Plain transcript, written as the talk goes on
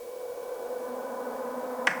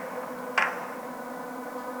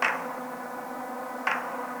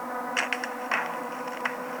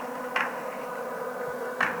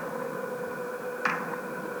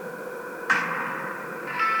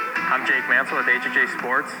Mansell with HHA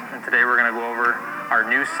Sports, and today we're going to go over our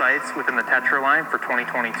new sights within the Tetra line for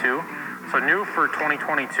 2022. So new for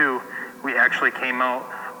 2022, we actually came out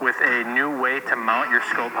with a new way to mount your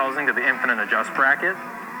scope housing to the infinite adjust bracket.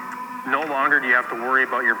 No longer do you have to worry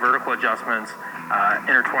about your vertical adjustments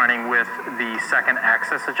intertwining with the second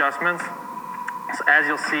axis adjustments. So as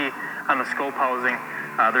you'll see on the scope housing,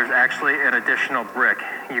 there's actually an additional brick.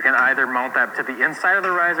 You can either mount that to the inside of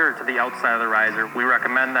the riser or to the outside of the riser. We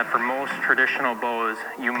recommend that for most traditional bows,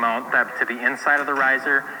 you mount that to the inside of the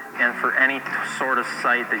riser, and for any sort of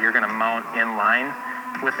sight that you're going to mount in line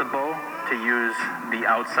with the bow, to use the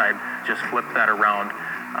outside, just flip that around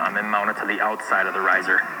and mount it to the outside of the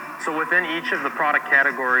riser. So within each of the product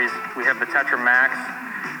categories, we have the Tetra Max,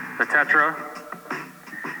 the Tetra,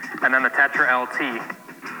 and then the Tetra LT.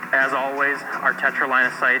 As always, our Tetra line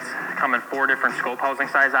of sights come in 4 different scope housing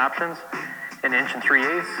size options: 1 inch and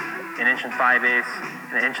 3/8, 1 inch and 5/8,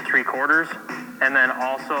 and 1 inch and 3/4, and then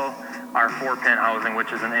also our 4-pin housing,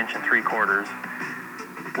 which is 1 inch and 3/4.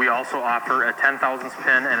 We also offer a 10 thousandths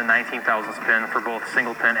pin and a 19 thousandths pin for both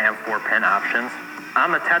single pin and 4-pin options.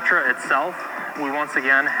 On the Tetra itself, we once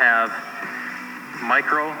again have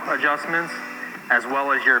micro adjustments as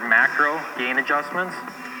well as your macro gain adjustments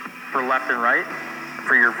for left and right.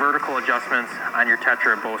 For your vertical adjustments on your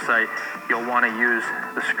Tetra bow sight, you'll want to use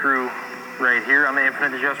the screw right here on the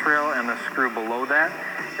infinite adjust rail and the screw below that.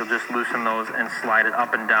 You'll just loosen those and slide it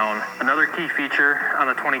up and down. Another key feature on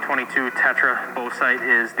the 2022 Tetra bow sight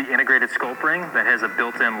is the integrated scope ring that has a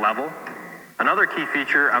built-in level. Another key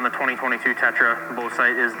feature on the 2022 Tetra bow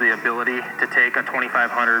sight is the ability to take a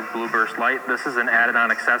 2500 Blue Burst light. This is an added-on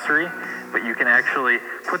accessory, but you can actually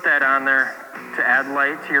put that on there to add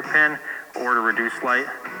light to your pin or to reduce light.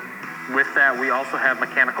 With that, we also have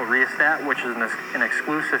mechanical rheostat, which is an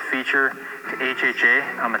exclusive feature to HHA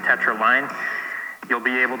on the Tetra line. You'll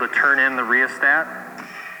be able to turn in the rheostat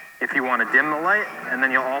if you want to dim the light, and then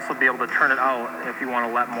you'll also be able to turn it out if you want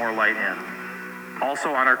to let more light in.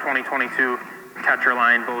 Also on our 2022 Tetra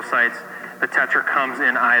line bow sights, the Tetra comes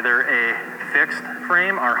in either a fixed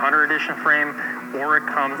frame, our Hunter Edition frame, or it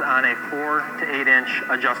comes on a 4 to 8 inch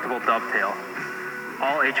adjustable dovetail.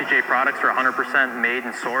 All HHA products are 100% made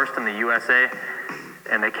and sourced in the USA,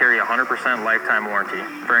 and they carry a 100% lifetime warranty.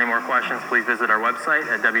 For any more questions, please visit our website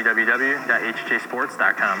at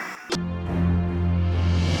www.hhsports.com.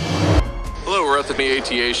 Hello, we're at the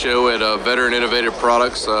ATA show at Veteran Innovative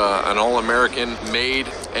Products, an all-American made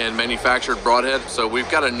and manufactured broadhead. So we've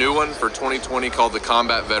got a new one for 2020 called the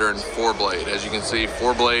Combat Veteran 4-blade. As you can see,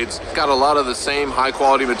 4 blades. Got a lot of the same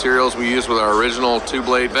high-quality materials we use with our original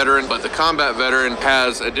 2-blade Veteran, but the Combat Veteran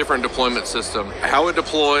has a different deployment system. How it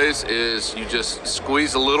deploys is you just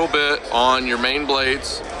squeeze a little bit on your main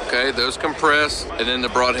blades, okay? Those compress, and then the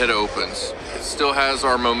broadhead opens. It still has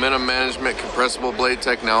our momentum management compressible blade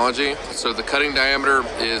technology. So the cutting diameter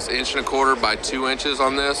is 1 1/4 by 2 inches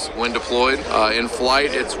on this when deployed. In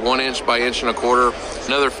flight, it's 1 inch by 1 1/4.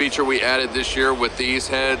 Another feature we added this year with these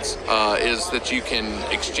heads is that you can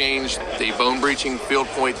exchange the bone breaching field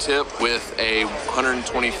point tip with a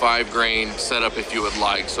 125 grain setup if you would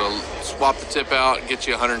like. So swap the tip out, get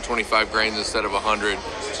you 125 grains instead of 100,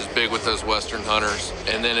 which is big with those Western hunters.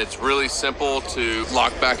 And then it's really simple to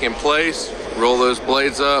lock back in place, roll those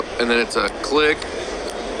blades up, and then it's a click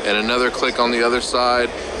and another click on the other side.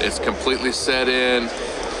 It's completely set in,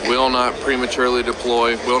 will not prematurely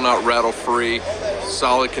deploy, will not rattle free,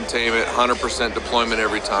 solid containment, 100% deployment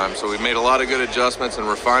every time. So we made a lot of good adjustments and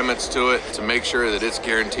refinements to it to make sure that it's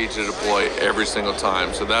guaranteed to deploy every single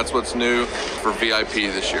time. So that's what's new for VIP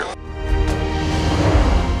this year.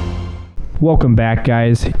 Welcome back,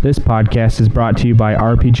 guys. This podcast is brought to you by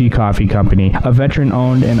RPG Coffee Company, a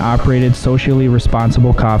veteran-owned and operated socially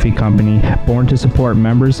responsible coffee company born to support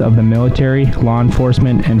members of the military, law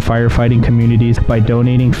enforcement, and firefighting communities by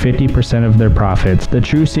donating 50% of their profits. The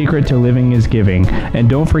true secret to living is giving. And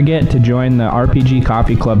don't forget to join the RPG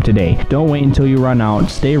Coffee Club today. Don't wait until you run out.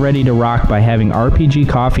 Stay ready to rock by having RPG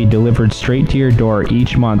coffee delivered straight to your door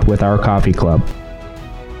each month with our coffee club.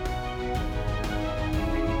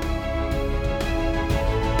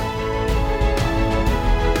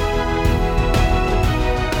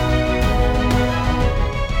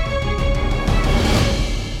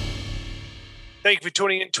 Thank you for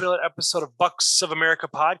tuning in to another episode of Bucks of America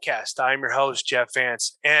podcast. I'm your host, Jeff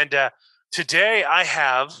Vance, and today I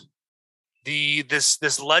have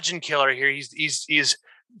this legend killer here. He's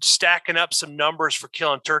stacking up some numbers for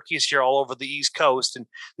killing turkeys here all over the East Coast, and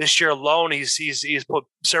this year alone, he's put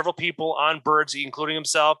several people on birds, including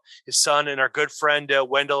himself, his son, and our good friend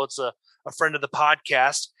Wendell. It's a friend of the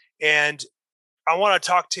podcast, and I want to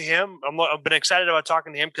talk to him. I've been excited about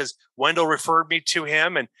talking to him because Wendell referred me to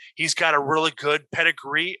him, and he's got a really good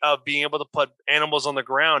pedigree of being able to put animals on the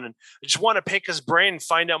ground. And I just want to pick his brain and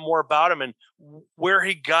find out more about him and where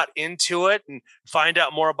he got into it, and find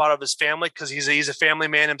out more about his family because he's a family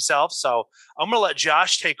man himself. So I'm going to let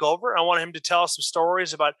Josh take over. I want him to tell us some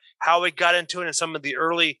stories about how he got into it and some of the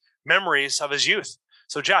early memories of his youth.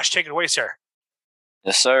 So Josh, take it away, sir.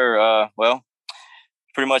 Yes, sir. Well,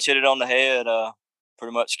 pretty much hit it on the head.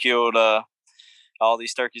 Pretty much killed all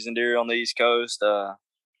these turkeys and deer on the East Coast.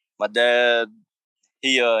 My dad,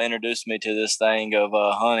 he introduced me to this thing of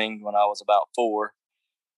hunting when I was about 4.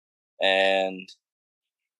 And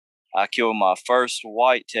I killed my first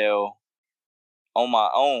whitetail on my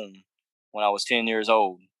own when I was 10 years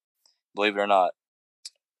old, believe it or not.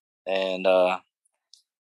 And I'll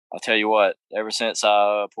tell you what, ever since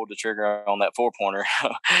I pulled the trigger on that 4-pointer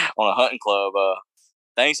on a hunting club,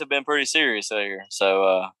 things have been pretty serious here.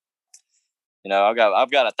 So, I've got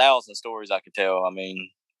 1,000 stories I could tell. I mean,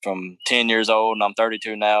 from 10 years old, and I'm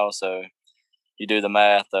 32 now. So you do the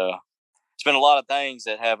math. It's been a lot of things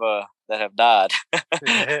that have died.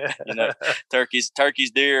 Turkeys,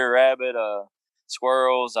 deer, rabbit,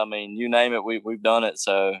 squirrels. I mean, you name it, we've done it.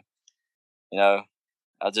 So,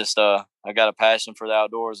 I got a passion for the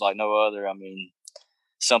outdoors like no other. I mean,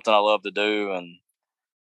 something I love to do, and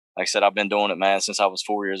like I said, I've been doing it, man, since I was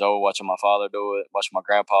 4 years old, watching my father do it, watching my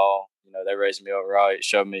grandpa. They raised me up right,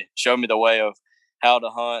 showed me the way of how to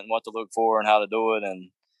hunt and what to look for and how to do it.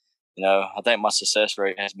 And, I think my success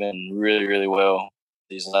rate has been really, really well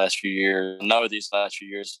these last few years. These last few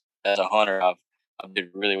years as a hunter, I've did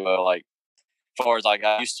really well. Like, as far as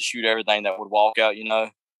I used to shoot everything that would walk out,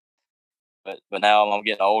 but now I'm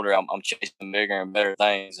getting older. I'm chasing bigger and better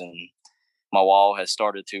things, and my wall has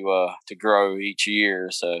started to grow each year.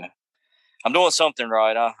 So I'm doing something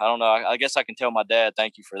right. I don't know. I guess I can tell my dad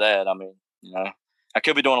thank you for that. I mean, I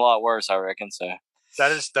could be doing a lot worse, I reckon. So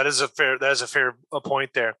that is a fair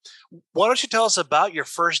point there. Why don't you tell us about your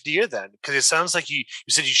first deer then? Because it sounds like you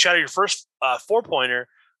said you shot your first 4-pointer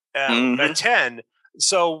at 10.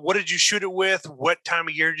 So what did you shoot it with? What time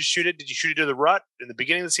of year did you shoot it? Did you shoot it to the rut in the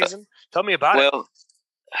beginning of the season? Tell me about it. Well,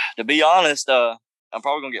 to be honest, I'm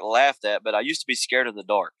probably gonna get laughed at, but I used to be scared of the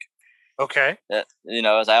dark. Okay. As an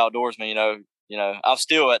outdoorsman, I'm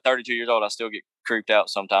still at 32 years old. I still get creeped out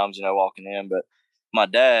sometimes, walking in. But my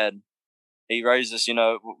dad, he raised us,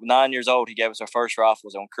 9 years old. He gave us our first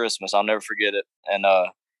rifles on Christmas. I'll never forget it. And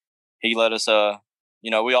he let us,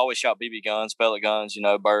 we always shot BB guns, pellet guns,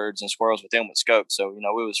 birds and squirrels with them with scopes. So,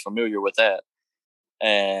 we was familiar with that.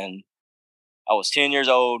 And I was 10 years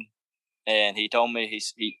old. And he told me,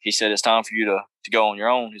 he said, it's time for you to go on your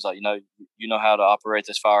own. He's like, you know how to operate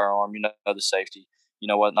this firearm. You know the safety. You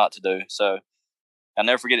know what not to do. So I'll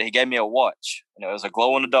never forget it. He gave me a watch, and it was a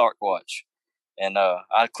glow-in-the-dark watch. And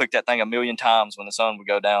I clicked that thing a million times when the sun would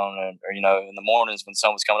go down, or in the mornings when the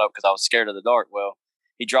sun was coming up because I was scared of the dark. Well,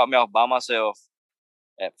 he dropped me off by myself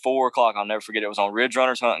at 4 o'clock. I'll never forget it. It was on Ridge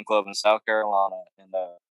Runners Hunting Club in South Carolina. And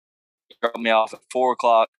he dropped me off at 4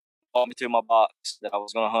 o'clock. Brought me to my box that I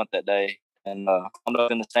was going to hunt that day, and climbed up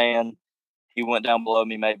in the stand. He went down below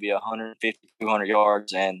me maybe 150, 200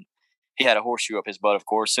 yards, and he had a horseshoe up his butt, of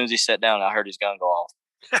course. As soon as he sat down, I heard his gun go off.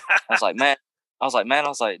 I was like, man,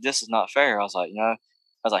 this is not fair. I was like,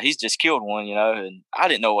 he's just killed one, and I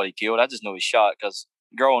didn't know what he killed. I just knew he shot because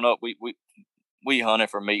growing up, we hunted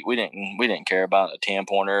for meat. We didn't care about a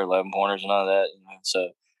 10-pointer, 11-pointers, none of that.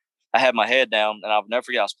 So I had my head down, and I'll never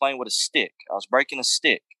forget. I was playing with a stick. I was breaking a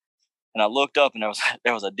stick. And I looked up, and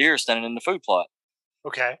there was a deer standing in the food plot.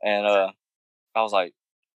 Okay. And I was like,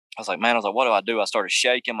 man, what do I do? I started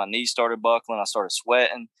shaking. My knees started buckling. I started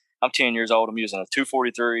sweating. I'm 10 years old. I'm using a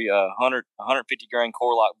 243, 150 grain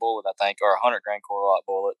Core-Lock bullet, I think, or 100 grain Core-Lock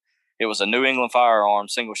bullet. It was a New England firearm,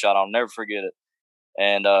 single shot. I'll never forget it.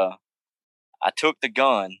 And I took the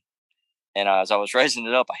gun, and as I was raising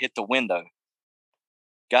it up, I hit the window.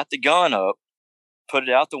 Got the gun up, put it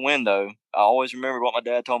out the window. I always remember what my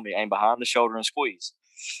dad told me: aim behind the shoulder and squeeze.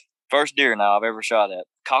 First deer now I've ever shot at.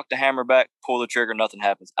 Cock the hammer back, pull the trigger, nothing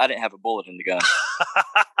happens. I didn't have a bullet in the gun.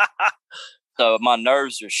 So my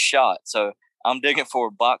nerves are shot. So I'm digging for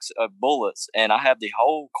a box of bullets, and I have the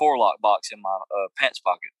whole Core-Lock box in my pants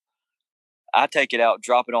pocket. I take it out,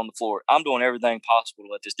 drop it on the floor. I'm doing everything possible to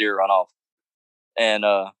let this deer run off. And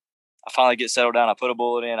I finally get settled down. I put a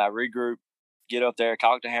bullet in. I regroup, get up there,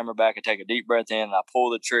 cock the hammer back, I take a deep breath in, and I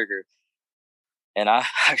pull the trigger. And I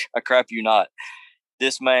crap you not,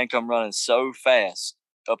 this man come running so fast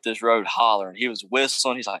up this road hollering. He was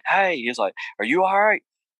whistling. He's like, hey, he's like, are you all right?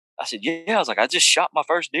 I said, yeah. I was like, I just shot my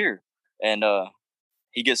first deer. And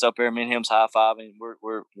he gets up there, me and him's high fiving.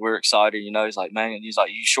 We're excited, you know. He's like, man, he's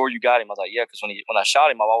like, you sure you got him? I was like, yeah, because when I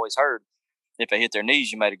shot him, I've always heard if they hit their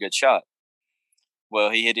knees, you made a good shot. Well,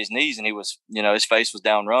 he hit his knees and he was, you know, his face was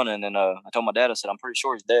down running. And I told my dad, I said, I'm pretty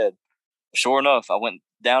sure he's dead. Sure enough, I went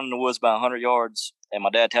down in the woods about 100 yards, and my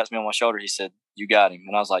dad taps me on my shoulder. He said, you got him.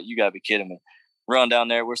 And I was like, you got to be kidding me. Run down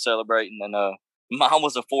there, we're celebrating, and mine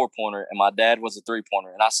was a 4-pointer, and my dad was a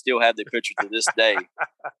 3-pointer, and I still have the picture to this day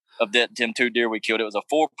of them 2 deer we killed. It was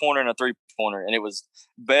a 4-pointer and a 3-pointer, and it was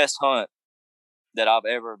best hunt that I've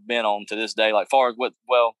ever been on to this day. Like far as with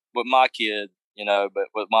my kid, you know, but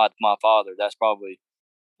with my father, that's probably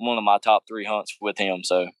one of my top 3 hunts with him.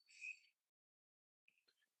 So.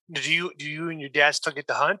 Do you and your dad still get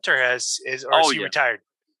to hunt, or is he retired?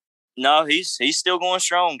 No, he's still going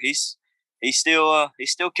strong. He's still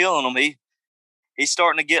killing them. He's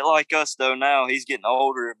starting to get like us though now. He's getting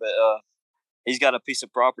older, but he's got a piece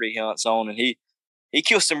of property he hunts on, and he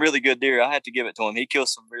kills some really good deer. I have to give it to him. He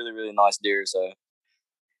kills some really, really nice deer. So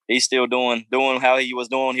he's still doing how he was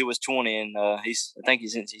doing. He was 20, and I think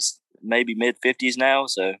he's maybe mid-50s now.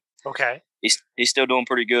 So okay, he's still doing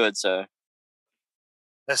pretty good. So.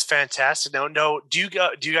 That's fantastic. No. Do you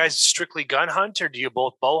guys strictly gun hunt, or do you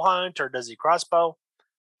both bow hunt, or does he crossbow?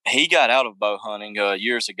 He got out of bow hunting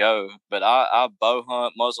years ago, but I bow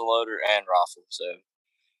hunt, muzzleloader, and rifle. So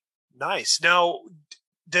nice. Now,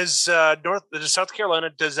 does South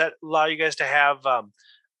Carolina, does that allow you guys to have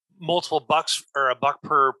multiple bucks or a buck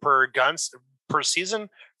per guns per season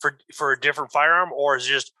for a different firearm, or is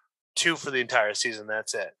it just 2 for the entire season?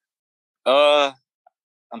 That's it.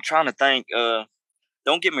 I'm trying to think.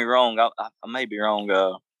 Don't get me wrong. I may be wrong.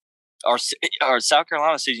 Our South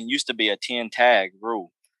Carolina season used to be a 10 tag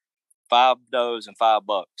rule, 5 does and 5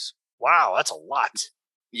 bucks. Wow, that's a lot.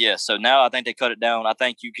 Yeah. So now I think they cut it down. I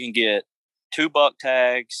think you can get 2 buck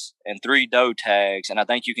tags and 3 doe tags, and I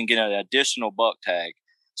think you can get an additional buck tag.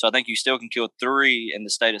 So I think you still can kill 3 in the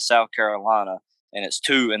state of South Carolina, and it's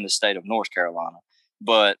 2 in the state of North Carolina.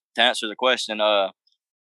 But to answer the question,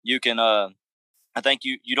 you can. I think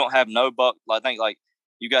you don't have no buck. I think like.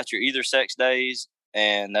 You got your either sex days,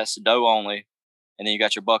 and that's the doe only, and then you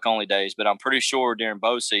got your buck only days. But I'm pretty sure during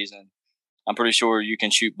bow season, you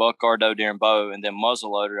can shoot buck or doe during bow, and then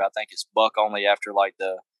muzzleloader. I think it's buck only after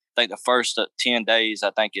the first 10 days.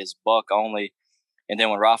 I think is buck only, and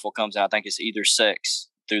then when rifle comes in, I think it's either sex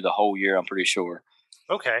through the whole year. I'm pretty sure.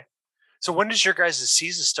 Okay, so when does your guys'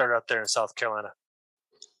 season start out there in South Carolina?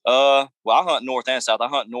 Well, I hunt north and south. I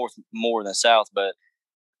hunt north more than south, but.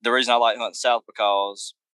 The reason I like hunting south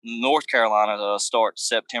because North Carolina starts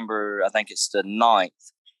September, I think it's the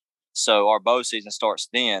 9th. So our bow season starts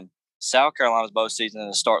then. South Carolina's bow season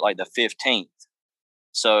will start like the 15th.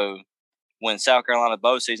 So when South Carolina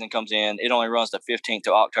bow season comes in, it only runs the 15th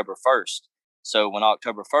to October 1st. So when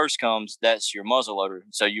October 1st comes, that's your muzzleloader.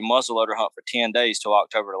 So you muzzleloader hunt for 10 days till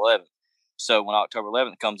October 11th. So when October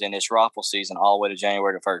 11th comes in, it's rifle season all the way to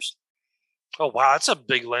January the 1st. Oh, wow. That's a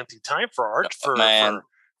big lengthy time for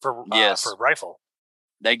rifle.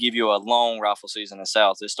 They give you a long rifle season in the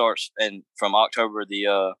South. It starts from October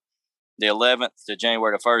the 11th to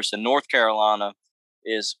January the 1st. And North Carolina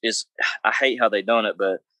is I hate how they done it,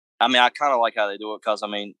 but I mean I kind of like how they do it because I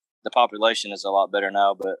mean the population is a lot better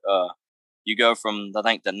now. But you go from I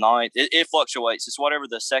think the 9th. It fluctuates. It's whatever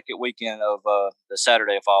the second weekend of the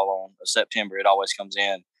Saturday fall on of September. It always comes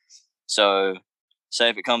in. So say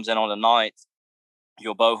if it comes in on the 9th.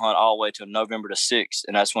 You'll bow hunt all the way to November the 6th,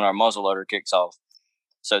 and that's when our muzzleloader kicks off.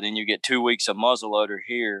 So then you get 2 weeks of muzzleloader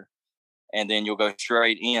here, and then you'll go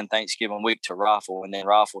straight in Thanksgiving week to rifle, and then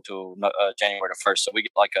rifle till January the 1st. So we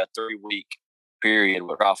get like a 3-week period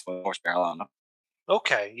with rifle in North Carolina.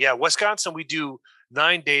 Okay, yeah, Wisconsin we do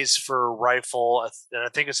 9 days for rifle, and I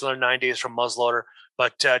think it's another 9 days for muzzleloader.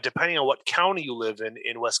 But depending on what county you live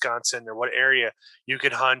in Wisconsin or what area, you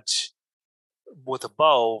can hunt with a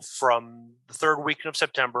bow from the 3rd week of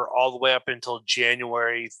September all the way up until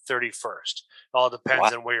January 31st. All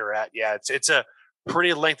depends on where you're at. Yeah, it's a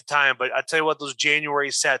pretty length of time, but I tell you what, those January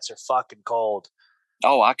sets are fucking cold.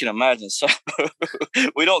 Oh, I can imagine. So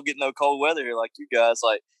we don't get no cold weather here like you guys.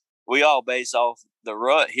 Like we all base off the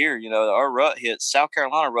rut here. You know, our rut hits. South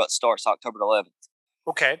Carolina rut starts October 11th.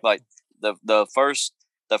 Okay. Like the first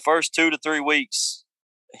 2 to 3 weeks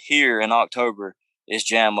here in October is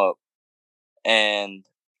jam up. And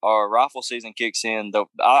our rifle season kicks in. I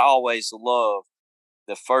always love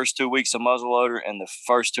the first 2 weeks of muzzleloader and the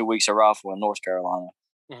first 2 weeks of rifle in North Carolina.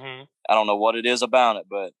 Mm-hmm. I don't know what it is about it,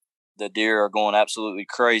 but the deer are going absolutely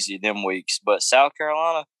crazy them weeks. But South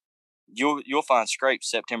Carolina, you'll find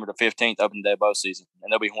scrapes September the 15th up in their bow season,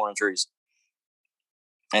 and they'll be horning trees.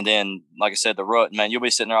 And then, like I said, the rut, man, you'll be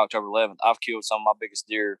sitting there October 11th. I've killed some of my biggest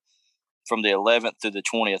deer from the 11th to the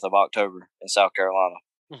 20th of October in South Carolina.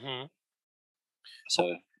 Mm-hmm.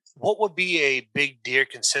 So, what would be a big deer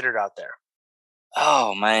considered out there?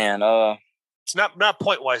 Oh man, it's not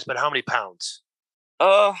point wise, but how many pounds?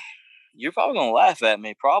 You're probably gonna laugh at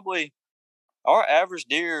me. Probably our average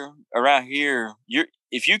deer around here.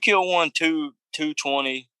 If you kill one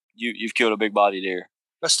 220, you've killed a big body deer.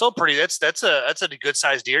 That's still pretty. That's a good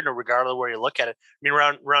sized deer, regardless of where you look at it. I mean,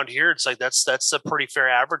 around here, it's like that's a pretty fair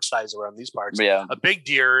average size around these parts. Yeah, a big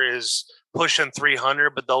deer is pushing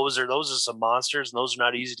 300, but those are some monsters, and those are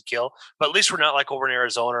not easy to kill. But at least we're not like over in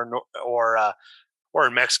Arizona or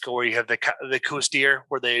in Mexico where you have the Coues deer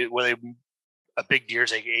where they a big deer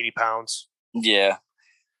is like 80 pounds. Yeah.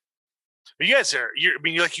 But you guys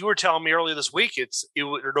like you were telling me earlier this week, it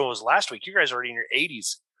was last week. You guys are already in your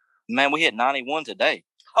 80s. Man, we hit 91 today.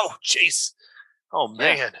 Oh, jeez. Oh,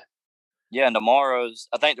 man. Yeah, and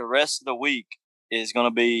I think the rest of the week is going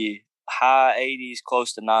to be high 80s,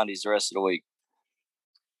 close to 90s the rest of the week.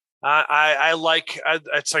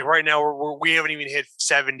 It's like right now we haven't even hit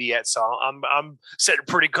 70 yet, so I'm sitting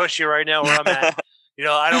pretty cushy right now where I'm at.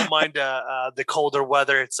 I don't mind the colder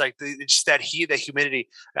weather. It's like it's just that heat, that humidity.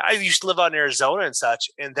 I used to live out in Arizona and such,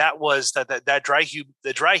 and that was that dry heat.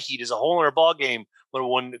 The dry heat is a whole other ball game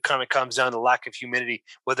when it kind of comes down to lack of humidity,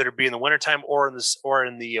 whether it be in the wintertime or in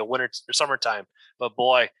the winter or summertime. But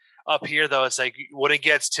boy, up here though, it's like when it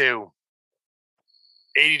gets to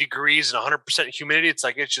 80 degrees and 100% humidity, it's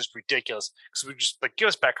just ridiculous because we just give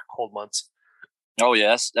us back our cold months. Oh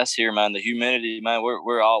yeah, that's here, man. The humidity, man. We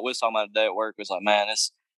was talking about today at work. It's like, man,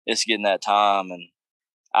 it's getting that time, and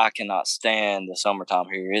I cannot stand the summertime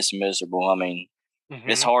here. It's miserable. I mean,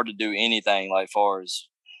 It's hard to do anything like far as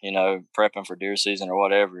prepping for deer season or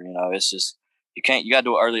whatever. It's just you got to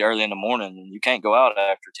do it early in the morning, and you can't go out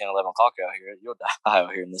after 10, 11 o'clock out here. You'll die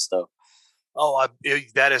out here in this stuff. Oh,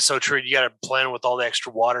 that is so true. You got to plan with all the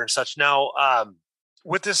extra water and such. Now,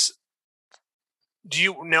 with this.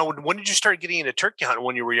 When did you start getting into turkey hunting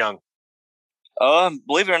when you were young?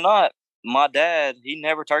 Believe it or not, my dad, he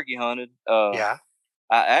never turkey hunted. Yeah.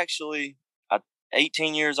 I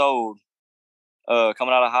 18 years old,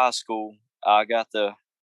 coming out of high school, I got the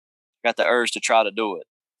urge to try to do it.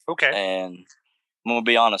 Okay. And I'm gonna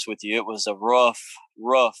be honest with you, it was a rough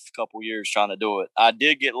couple years trying to do it. I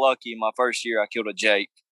did get lucky. My first year, I killed a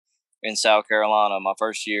Jake in South Carolina. My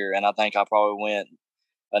first year, and I think I probably went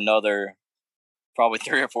another. Probably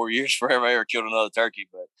 3 or 4 years before I ever killed another turkey,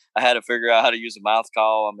 but I had to figure out how to use a mouth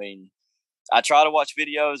call. I mean, I try to watch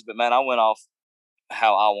videos, but man, I went off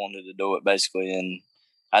how I wanted to do it basically, and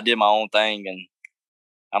I did my own thing, and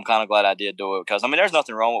I'm kind of glad I did do it because I mean, there's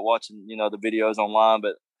nothing wrong with watching the videos online,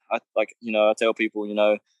 but I tell people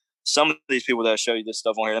some of these people that show you this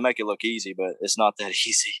stuff on here, they make it look easy, but it's not that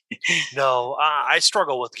easy. No, I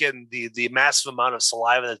struggle with getting the massive amount of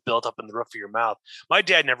saliva that's built up in the roof of your mouth. My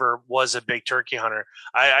dad never was a big turkey hunter.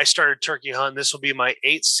 I started turkey hunting. This will be my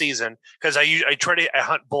 8th season because I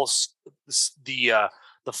hunt both the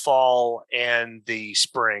fall and the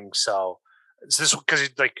spring. So it's this because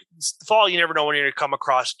the fall, you never know when you're going to come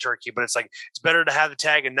across a turkey, but it's better to have the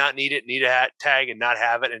tag and not need it, need a tag and not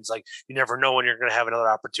have it. And it's you never know when you're going to have another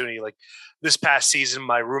opportunity. Like this past season,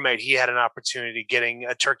 my roommate, he had an opportunity getting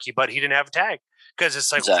a turkey, but he didn't have a tag because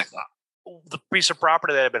it's exactly. The piece of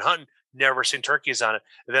property that I've been hunting, never seen turkeys on it.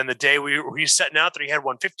 And then the day we were setting out there, he had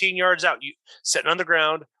one 15 yards out, sitting on the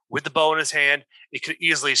ground with the bow in his hand. He could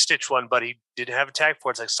easily stitch one, but he didn't have a tag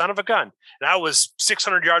for it. It's son of a gun. And I was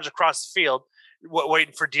 600 yards across the field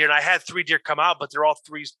waiting for deer. And I had 3 deer come out, but they're all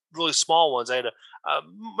 3 really small ones. I had a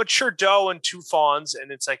mature doe and 2 fawns.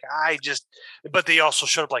 And it's but they also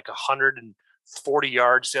showed up 140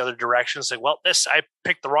 yards the other direction. It's I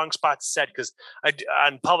picked the wrong spot to set because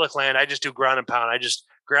on public land, I just do ground and pound. I just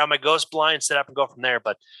grab my ghost blind, set up and go from there.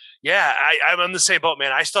 But yeah, I'm on the same boat,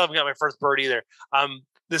 man. I still haven't got my first bird either.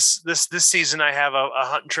 This season, I have a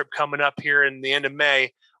hunting trip coming up here in the end of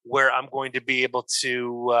May where I'm going to be able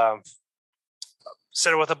to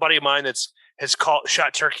set it with a buddy of mine has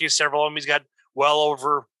shot turkeys, several of them. He's got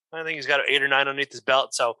I think he's got 8 or 9 underneath his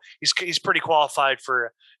belt. So he's pretty qualified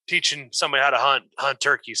for teaching somebody how to hunt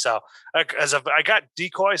turkey. So I got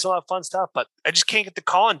decoys, a lot of fun stuff, but I just can't get the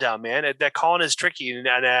calling down, man. That calling is tricky. And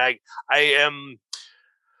I am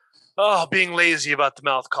being lazy about the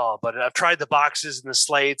mouth call, but I've tried the boxes and the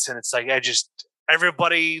slates, and it's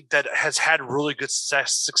everybody that has had really good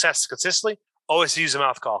success consistently always use a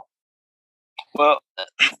mouth call. Well,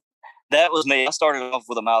 that was me. I started off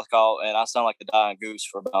with a mouth call, and I sound like a dying goose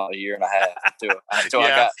for about a year and a half until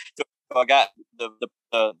I got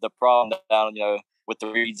the problem down. with the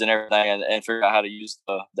reeds and everything and figure out how to use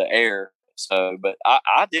the air. So, but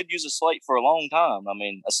I did use a slate for a long time. I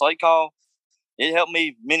mean, a slate call, it helped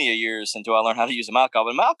me many a years until I learned how to use a mouth call.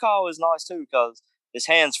 But a mouth call is nice too because it's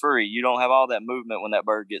hands free. You don't have all that movement when that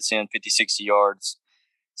bird gets in 50, 60 yards.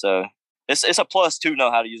 So it's a plus to know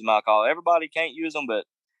how to use a mouth call. Everybody can't use them, but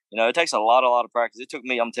it takes a lot of practice. It took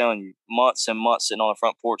me, I'm telling you, months and months sitting on the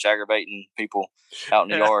front porch aggravating people out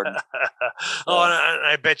in the yard. And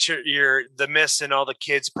I bet you're the miss and all the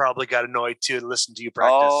kids probably got annoyed too and listened to you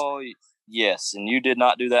practice. Oh, yes. And you did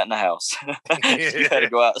not do that in the house. You had to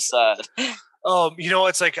go outside.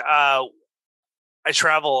 It's like I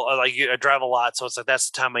travel, I drive a lot, so it's like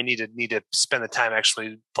that's the time I need to spend the time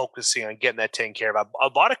actually focusing on getting that taken care of. I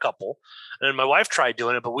bought a couple, and my wife tried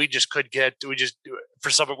doing it, but we just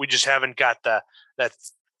haven't got that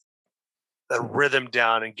rhythm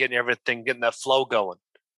down and getting that flow going.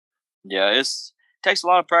 Yeah, it takes a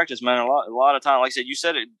lot of practice, man. A lot of time. Like I said, you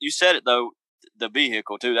said it though. The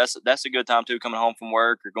vehicle too. That's a good time too. Coming home from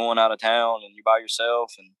work or going out of town and you're by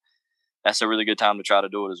yourself, and that's a really good time to try to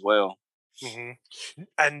do it as well. Mm-hmm.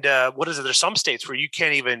 And what is it? There's some states where you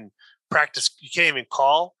can't even practice. You can't even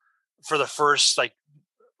call for the first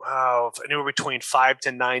anywhere between 5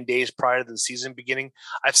 to 9 days prior to the season beginning.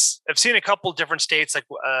 I've seen a couple different states. Like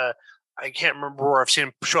I can't remember where I've seen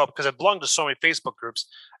them show up because I belong to so many Facebook groups.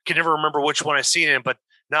 I can never remember which one I've seen it in. But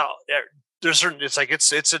now there's certain. It's like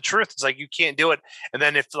it's a truth. It's like you can't do it. And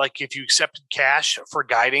then if you accepted cash for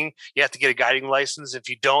guiding, you have to get a guiding license. If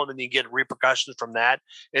you don't, then you get repercussions from that.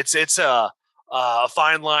 It's a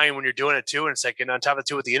fine line when you're doing it too. And it's like, and on top of it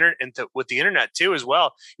too, with the internet and with the internet too as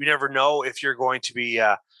well, you never know if you're going to be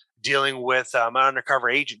dealing with an undercover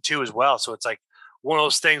agent too as well. So it's like one of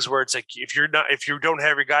those things where it's like if you don't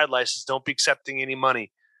have your guide license, don't be accepting any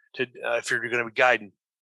money to if you're going to be guiding.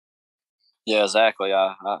 Yeah, exactly.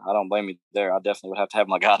 I don't blame you there. I definitely would have to have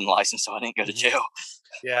my guiding license so I didn't go to jail.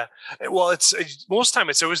 Yeah. Well, it's most time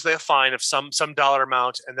it's always the fine of some dollar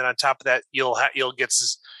amount, and then on top of that, you'll get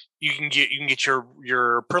you can get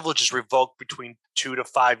your privileges revoked between 2 to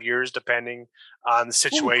 5 years depending on the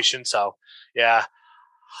situation. Ooh. So, yeah.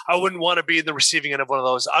 I wouldn't want to be in the receiving end of one of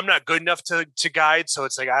those. I'm not good enough to guide, so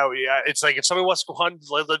it's like it's like if somebody wants to go hunt,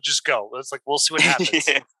 let's just go. It's like we'll see what happens.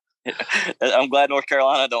 Yeah. I'm glad North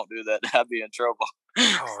Carolina don't do that. I'd be in trouble.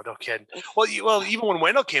 Oh, no kidding. Well, even when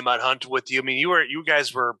Wendell came out hunt with you, I mean, you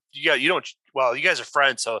guys are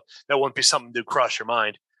friends, so that wouldn't be something to crush your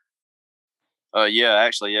mind. Yeah,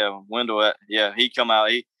 actually, yeah. Wendell, he come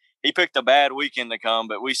out. He picked a bad weekend to come,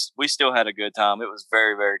 but we still had a good time. It was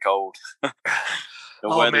very, very cold.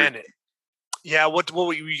 Weather. Man. Yeah, what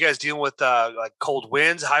were you guys dealing with? Like cold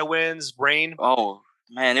winds, high winds, rain? Oh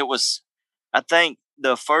man, it was. I think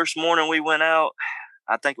the first morning we went out,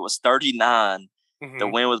 I think it was 39. Mm-hmm. The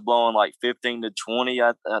wind was blowing like 15 to 20,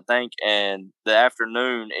 I think, and the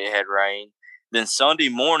afternoon it had rained. Then Sunday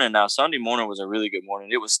morning was a really good morning.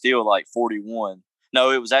 It was still like 41. No,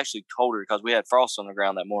 it was actually colder because we had frost on the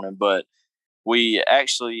ground that morning. But we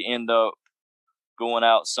actually end up going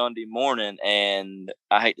out Sunday morning, and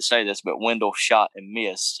I hate to say this, but Wendell shot and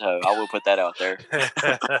missed. So I will put that out there.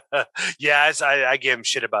 Yeah, I gave him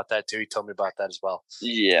shit about that too. He told me about that as well.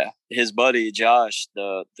 Yeah, his buddy Josh,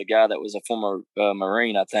 the guy that was a former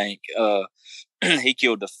Marine, I think, he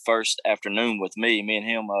killed the first afternoon with me. Me and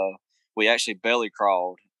him, we actually belly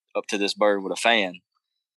crawled up to this bird with a fan,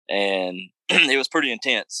 and it was pretty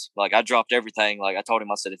intense. Like I dropped everything. Like I told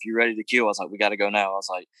him, I said, if you're ready to kill, I was like, we got to go now. I was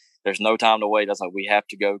like, there's no time to wait. I was like, we have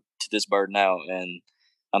to go to this bird now. And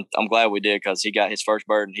I'm glad we did because he got his first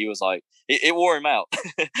bird and he was like, it wore him out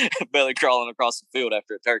belly crawling across the field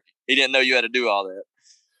after a turkey. He didn't know you had to do all that.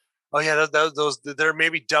 Oh yeah. Those they're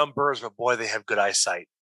maybe dumb birds, but boy, they have good eyesight.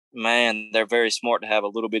 Man, they're very smart to have a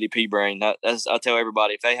little bitty pea brain. I tell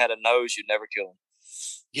everybody, if they had a nose, you'd never kill them.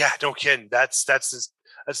 Yeah, no kidding. That's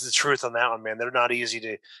the truth on that one, man. They're not easy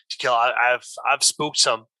to kill. I've spooked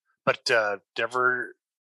some, but never.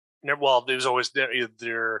 Well, it was always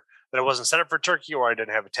either that I wasn't set up for turkey or I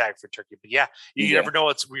didn't have a tag for turkey. But yeah, you never know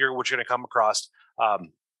what you're going to come across.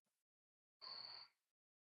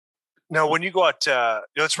 Now, when you go out,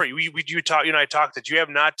 that's right. You talk. You and I talked that you have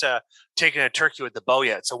not taken a turkey with the bow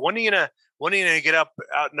yet. So when are you gonna get up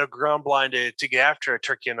out in the ground blind to get after a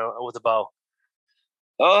turkey with a bow?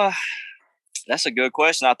 That's a good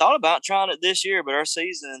question. I thought about trying it this year, but our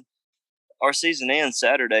season ends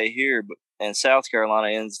Saturday here, and South Carolina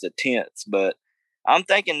ends the 10th. But I'm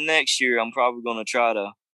thinking next year I'm probably going to try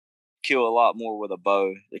to kill a lot more with a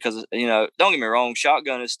bow because, don't get me wrong,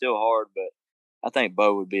 shotgun is still hard, but I think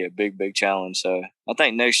bow would be a big, big challenge. So I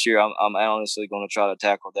think next year I'm honestly going to try to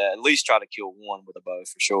tackle that, at least try to kill one with a bow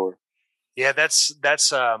for sure. Yeah,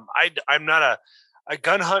 I'm not a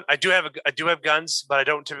gun hunt. I do have guns, but I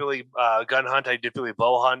don't typically gun hunt. I typically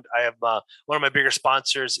bow hunt. I have one of my bigger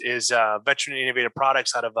sponsors is Veteran Innovative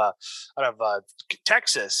Products out of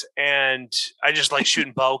Texas, and I just like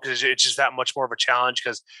shooting bow because it's just that much more of a challenge.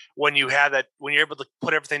 Because when you're able to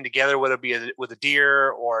put everything together, whether it be with a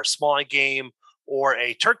deer or a small game or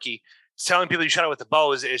a turkey, telling people you shot it with a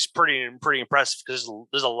bow is pretty impressive because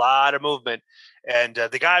there's a lot of movement. And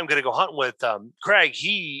the guy I'm going to go hunting with, Craig,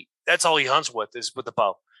 that's all he hunts with is with the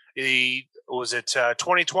bow. He was at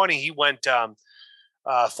 2020. He went 4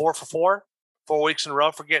 for 4 weeks in a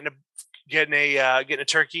row for getting a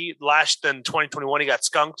turkey. Last in 2021, he got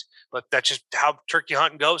skunked, but that's just how turkey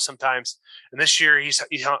hunting goes sometimes. And this year, he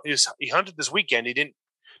hunted this weekend.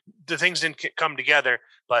 The things didn't come together,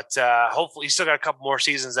 but hopefully he's still got a couple more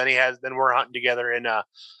seasons than we're hunting together in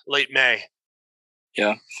late May.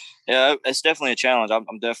 Yeah, it's definitely a challenge.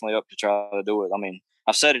 I'm definitely up to try to do it. I mean,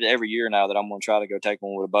 I've said it every year now that I'm going to try to go take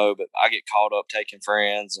one with a bow, but I get caught up taking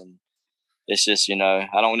friends, and it's just, I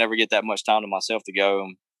don't never get that much time to myself to go.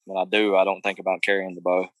 And when I do, I don't think about carrying the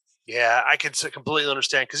bow. Yeah, I can completely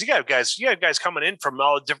understand because you have guys coming in from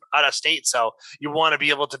all different out of state, so you want to be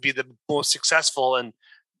able to be the most successful, and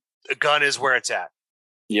the gun is where it's at.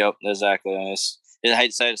 Yep, exactly. I hate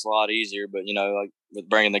to say it's a lot easier, but like with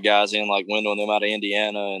bringing the guys in, like Wendell and them out of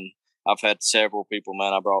Indiana, and I've had several people,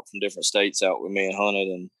 man, I brought from different states out with me and hunted,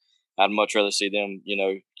 and I'd much rather see them,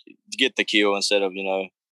 get the kill instead of,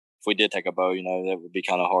 if we did take a bow, that would be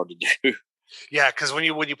kind of hard to do. Yeah, because when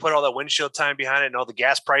you put all that windshield time behind it and all the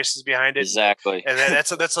gas prices behind it, exactly, and then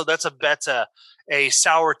that's a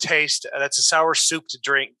sour taste. That's a sour soup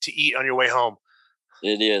to eat on your way home.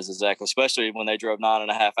 It is, exactly, especially when they drove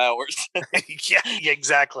 9.5 hours. yeah,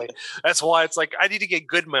 exactly. That's why it's like I need to get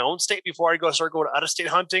good in my own state before I start going out of state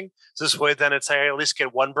hunting. So this way, then I at least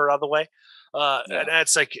get one bird out of the way. And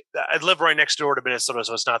it's like I live right next door to Minnesota,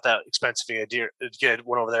 so it's not that expensive to get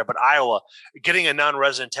one over there. But Iowa, getting a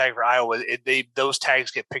non-resident tag for Iowa, those tags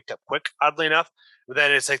get picked up quick, oddly enough. But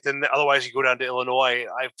then it's like otherwise you go down to Illinois.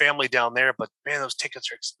 I have family down there, but man, those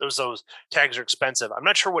those tags are expensive. I'm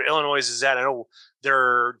not sure what Illinois is at. I know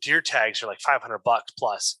their deer tags are like $500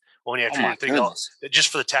 plus when you have to just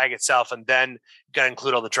for the tag itself, and then you got to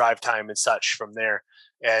include all the drive time and such from there.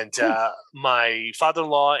 And my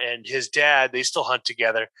father-in-law and his dad, they still hunt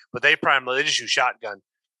together, but they just use shotgun.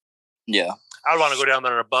 Yeah. I would want to go down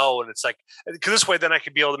there on a bow, and it's like, because this way, then I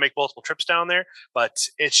could be able to make multiple trips down there. But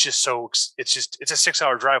it's a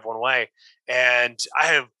 6-hour drive one way, and I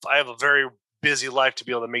have a very busy life to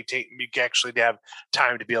be able to to have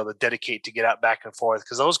time to be able to dedicate to get out back and forth.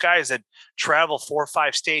 Because those guys that travel 4 or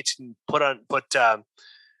 5 states and put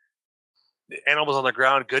animals on the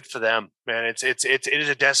ground, good for them, man. It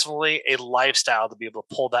is definitely a lifestyle to be able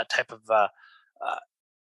to pull that type of those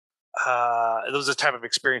are the type of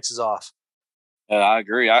experiences off. I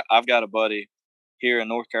agree. I've got a buddy here in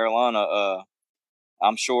North Carolina.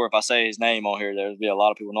 I'm sure if I say his name on here, there'll be a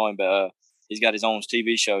lot of people know him, but he's got his own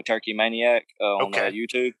TV show, Turkey Maniac, on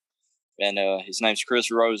YouTube, and his name's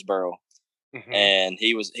Chris Roseborough. Mm-hmm. And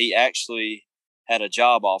he actually had a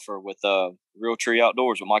job offer with Real Tree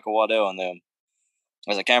Outdoors with Michael Waddell and them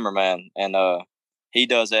as a cameraman, and he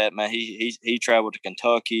does that, man. He traveled to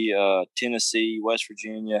Kentucky, Tennessee, West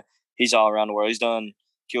Virginia. He's all around the world. He's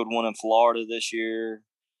killed one in Florida this year.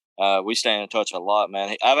 We stay in touch a lot,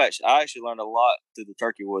 man. I actually learned a lot through the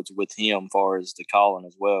turkey woods with him, as far as the calling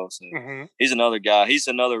as well. So He's another guy. He's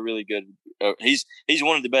another really good. He's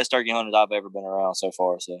one of the best turkey hunters I've ever been around so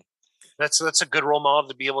far. So that's a good role model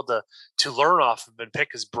to be able to learn off of and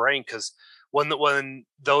pick his brain, because when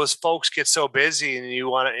those folks get so busy and you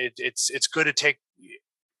want to, it's good to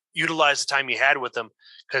utilize the time you had with them,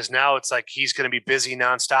 because now it's like he's going to be busy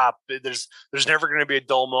nonstop. There's never going to be a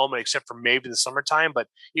dull moment except for maybe the summertime, but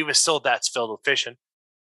even still, that's filled with fishing.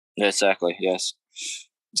 Exactly. Yes.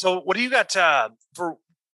 So what do you got for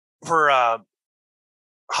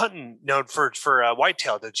hunting? For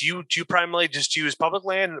whitetail, do you primarily just use public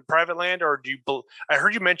land and private land, or I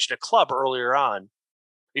heard you mention a club earlier on.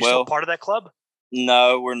 Are you still part of that club?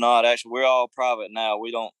 No, we're not. Actually, we're all private now.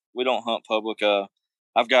 We don't hunt public.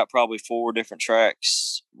 I've got probably 4 different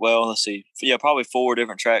tracts. Well, let's see. Yeah, probably 4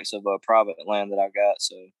 different tracts of private land that I've got.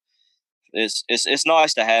 So it's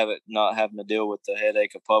nice to have it, not having to deal with the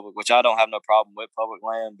headache of public, which I don't have no problem with public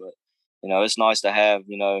land. But it's nice to have.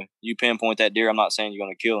 You pinpoint that deer. I'm not saying you're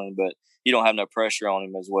going to kill him, but you don't have no pressure on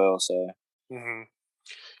him as well. So. Mm-hmm.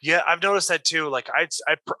 Yeah, I've noticed that too. Like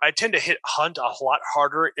I tend to hunt a lot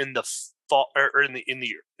harder in the fall or in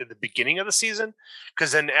the beginning of the season,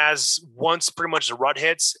 because then as once pretty much the rut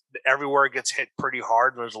hits, everywhere gets hit pretty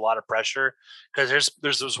hard. And there's a lot of pressure because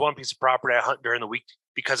there's one piece of property I hunt during the week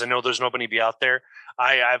because I know there's nobody be out there.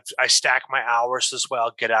 I stack my hours this way.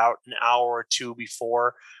 I'll get out an hour or two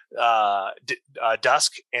before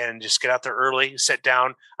dusk and just get out there early, sit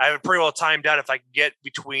down. I have it pretty well timed out. If I get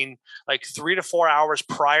between like 3 to 4 hours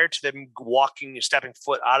prior to them stepping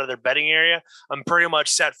foot out of their bedding area, I'm pretty much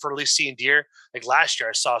set for at least seeing deer. Like last year,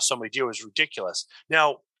 I saw so many deer; it was ridiculous.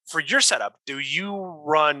 Now, for your setup, do you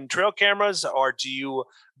run trail cameras or do you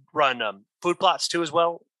run food plots too as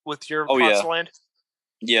well with your plots of land?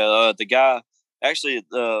 Yeah, the guy actually,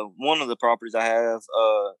 one of the properties I have,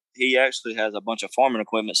 he actually has a bunch of farming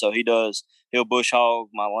equipment. So he'll bush hog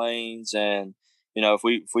my lanes, and if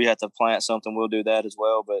we have to plant something, we'll do that as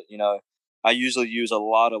well. But I usually use a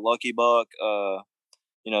lot of Lucky Buck,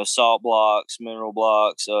 salt blocks, mineral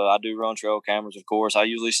blocks. I do run trail cameras, of course. I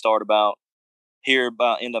usually start about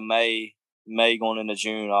end of May going into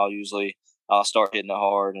June. I'll start hitting it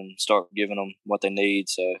hard and start giving them what they need.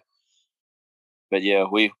 So, but yeah,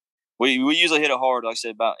 we usually hit it hard, like I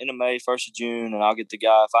said, about end of May, 1st of June, and I'll get the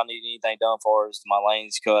guy. If I need anything done for us, my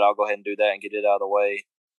lanes cut, I'll go ahead and do that and get it out of the way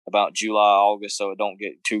about July, August, so it don't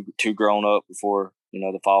get too grown up before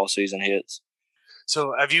the fall season hits.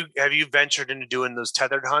 So have you ventured into doing those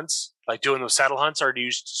tethered hunts, like doing those saddle hunts, or do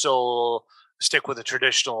you still stick with a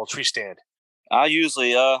traditional tree stand? I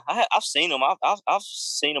usually I've seen them. I've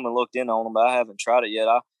seen them and looked in on them, but I haven't tried it yet.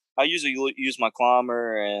 I usually use my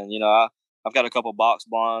climber, and I've got a couple box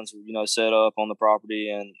blinds, set up on the property,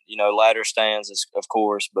 and ladder stands, of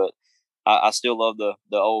course. But I still love the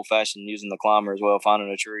old fashioned using the climber as well, finding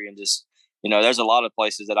a tree and just there's a lot of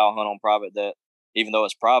places that I'll hunt on private that even though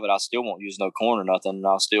it's private, I still won't use no corn or nothing. And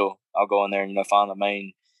I'll go in there and find the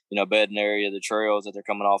main bedding area, the trails that they're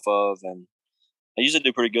coming off of, and I usually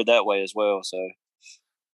do pretty good that way as well. So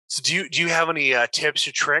do you have any tips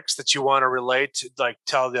or tricks that you want to relate to, like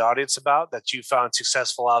tell the audience about that you found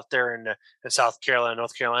successful out there in South Carolina,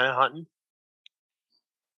 North Carolina hunting?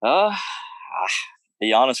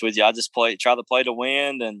 Be honest with you, I just try to play the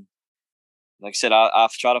wind, and like I said, I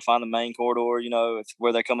try to find the main corridor,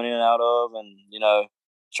 where they're coming in and out of, and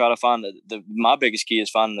try to find my biggest key is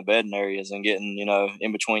finding the bedding areas and getting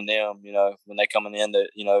in between them, when they coming in to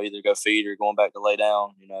either go feed or going back to lay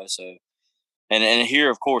down, so. And here,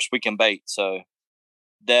 of course, we can bait, so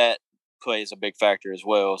that plays a big factor as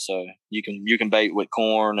well. So you can bait with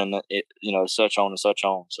corn and such on and such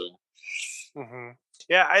on. So,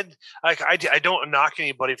 yeah, I don't knock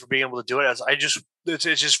anybody for being able to do it.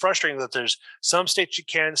 It's just frustrating that there's some states you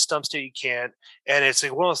can, some states you can't, and it's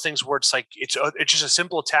like one of those things where it's like it's just a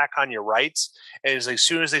simple attack on your rights. And it's like as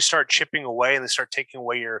soon as they start chipping away and they start taking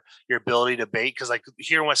away your ability to bait, because like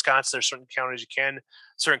here in Wisconsin, there's certain counties you can,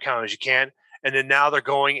 certain counties you can't. And then now they're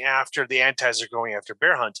going after the antis are going after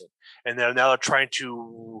bear hunting, and now they're trying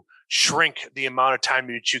to shrink the amount of time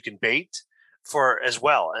that you can bait for as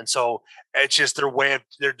well. And so it's just their way of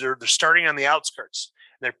they're starting on the outskirts.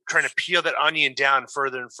 And they're trying to peel that onion down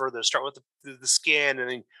further and further. Start with the skin and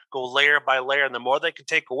then go layer by layer. And the more they can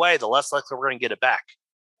take away, the less likely we're going to get it back.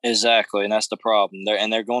 Exactly, and that's the problem.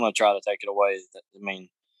 They're going to try to take it away. I mean,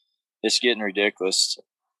 it's getting ridiculous.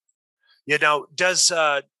 Yeah. Now, does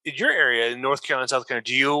in your area in North Carolina, South Carolina,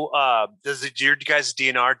 do you does your guys'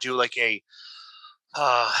 DNR do like a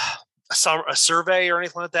survey or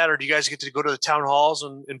anything like that, or do you guys get to go to the town halls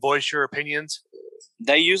and voice your opinions?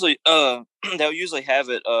 They usually they'll usually have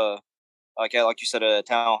it like you said at a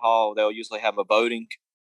town hall. They'll usually have a voting,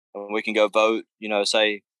 and we can go vote.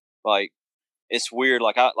 Say like it's weird,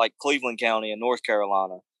 like Cleveland County in North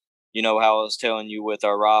Carolina. How I was telling you with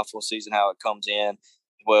our rifle season, how it comes in.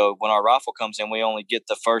 Well, when our rifle comes in, we only get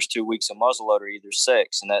the first 2 weeks of muzzleloader either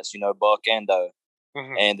sex, and that's buck and doe.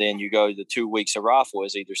 Mm-hmm. And then you go to the 2 weeks of rifle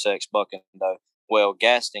is either sex, buck, and doe. Well,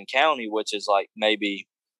 Gaston County, which is like maybe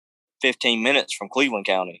 15 minutes from Cleveland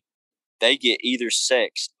County, they get either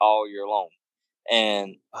sex all year long.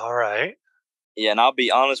 And all right, yeah, and I'll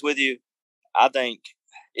be honest with you, I think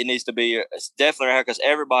it needs to be it's definitely because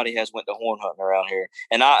everybody has went to horn hunting around here,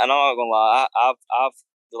 and I'm not gonna lie, I've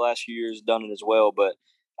the last few years done it as well, but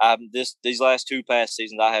these last 2 past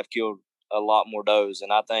seasons I have killed a lot more does,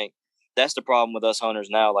 and I think that's the problem with us hunters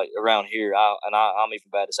now, like around here. I'm even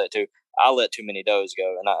bad to say it too. I let too many does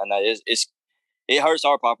go, and it hurts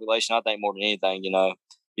our population. I think more than anything,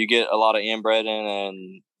 you get a lot of inbreeding,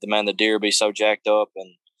 and the deer be so jacked up,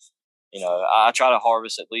 and I try to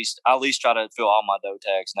harvest at least try to fill all my doe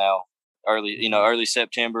tags now early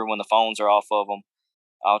September when the phones are off of them.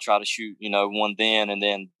 I'll try to shoot, one then, and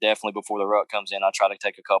then definitely before the rut comes in, I'll try to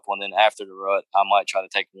take a couple, and then after the rut, I might try to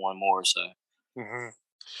take one more. So. Mm-hmm.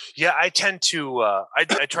 Yeah, I tend to I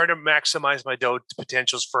try to maximize my doe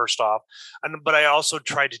potentials first off, but I also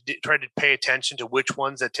try to pay attention to which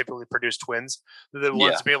ones that typically produce twins, the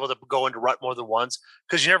ones to be able to go into rut more than once,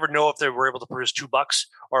 because you never know if they were able to produce 2 bucks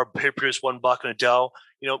or produce 1 buck and a doe.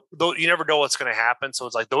 You never know what's going to happen. So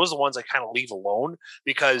it's like those are the ones I kind of leave alone,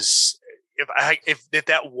 because if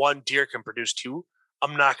that one deer can produce 2,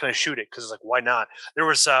 I'm not going to shoot it, because it's like, why not? There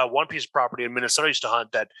was one piece of property in Minnesota I used to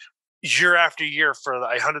hunt that year after year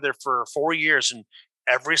I hunted there for 4 years, and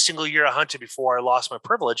every single year I hunted before I lost my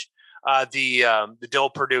privilege, the doe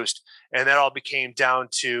produced, and that all became down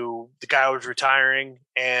to the guy was retiring,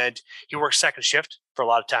 and he worked second shift for a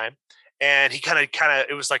lot of time. And he kind of,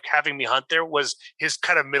 it was like having me hunt there was his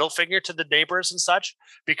kind of middle finger to the neighbors and such,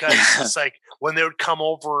 because it's like when they would come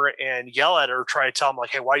over and yell at her, or try to tell him like,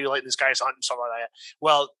 hey, why are you letting this guy's hunt and stuff like that?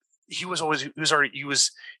 Well, he was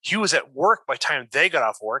at work by the time they got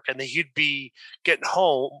off work, and then he'd be getting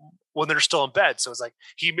home when they're still in bed. So it's like,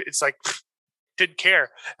 didn't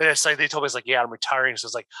care. And it's like, they told me, it's like, yeah, I'm retiring. So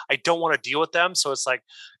it's like, I don't want to deal with them. So it's like,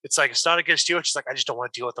 it's not against you. It's just like, I just don't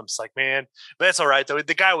want to deal with them. It's like, man, but that's all right though.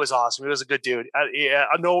 The guy was awesome. He was a good dude.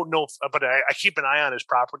 But I keep an eye on his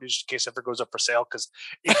property just in case it ever goes up for sale. Cause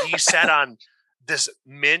he sat on this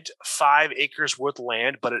mint 5 acres worth of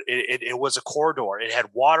land, but it was a corridor. It had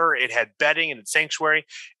water, it had bedding, and it's sanctuary,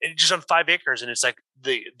 and just on 5 acres. And it's like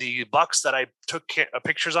the bucks that I took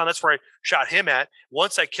pictures on, that's where I shot him at.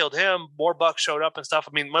 Once I killed him, more bucks showed up and stuff.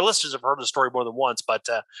 I mean, my listeners have heard the story more than once, but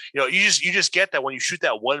you just get that when you shoot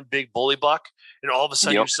that one big bully buck, and all of a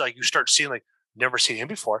sudden you start seeing like, never seen him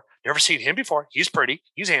before. He's pretty,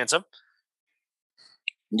 he's handsome.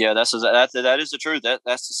 Yeah, that is the truth.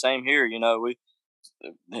 That's the same here.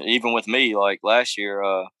 Even with me, like last year,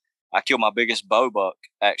 I killed my biggest bow buck.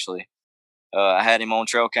 Actually, I had him on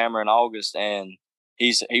trail camera in August, and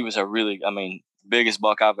he was a really, biggest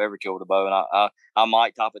buck I've ever killed with a bow. And I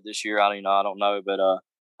might top it this year. I don't know, but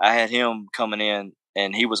I had him coming in,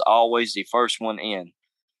 and he was always the first one in.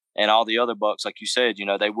 And all the other bucks, like you said,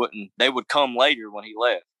 they would come later when he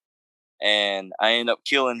left, and I ended up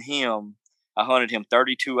killing him. I hunted him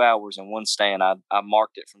 32 hours in one stand. I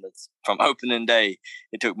marked it from opening day.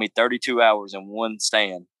 It took me 32 hours in one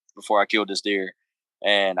stand before I killed this deer.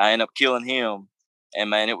 And I ended up killing him. And,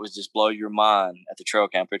 man, it was just blow your mind at the trail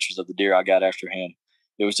cam pictures of the deer I got after him.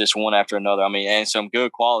 It was just one after another. And some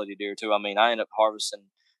good quality deer, too. I ended up harvesting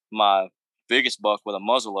my biggest buck with a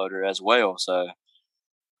muzzleloader as well. So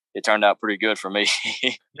it turned out pretty good for me.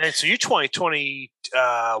 Man, so your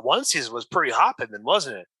 2021 season was pretty hopping then,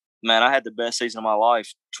 wasn't it? Man, I had the best season of my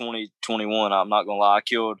life, 2021. I'm not going to lie. I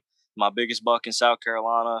killed my biggest buck in South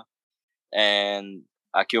Carolina, and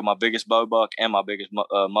I killed my biggest bow buck and my biggest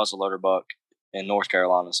muzzleloader buck in North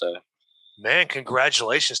Carolina. So, man,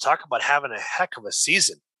 congratulations. Talk about having a heck of a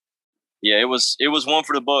season. Yeah, it was one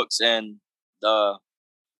for the books. And the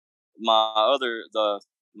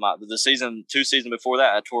season, 2 seasons before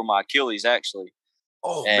that, I tore my Achilles, actually.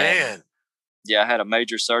 Oh, man. Yeah, I had a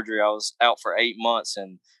major surgery. I was out for 8 months,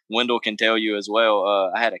 and Wendell can tell you as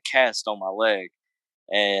well. I had a cast on my leg,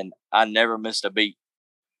 and I never missed a beat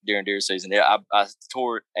during deer season. Yeah, I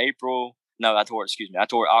tore it I tore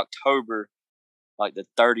it October, like the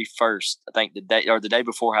 31st. I think the day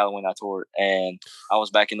before Halloween I tore it, and I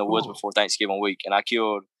was back in the woods before Thanksgiving week, and I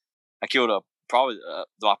killed probably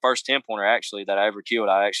my first 10-pointer actually that I ever killed.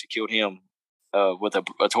 I actually killed him with a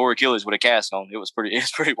tore Achilles with a cast on. It was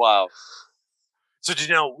pretty wild. So did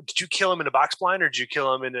you kill him in a box blind, or did you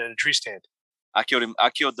kill him in a tree stand? I killed him.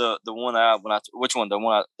 I killed the one which one? The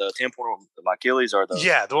 10-pointer with my Achilles, or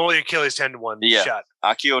the one with your Achilles 10-1 shot.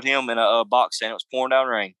 I killed him in a box stand. It was pouring down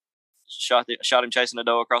rain. Shot him chasing a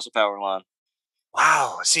doe across the power line.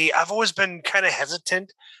 Wow. See, I've always been kind of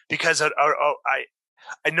hesitant because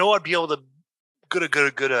I know I'd be able to put a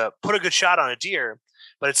good shot on a deer.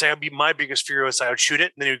 But it's like, my biggest fear was I would shoot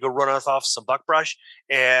it, and then it would go run off some buckbrush,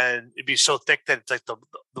 and it'd be so thick that it's like the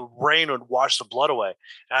rain would wash the blood away.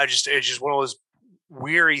 And it's just one of those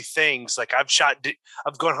weary things. Like I've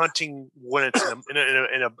gone hunting when it's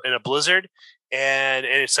in a blizzard, and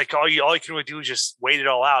it's like all you can really do is just wait it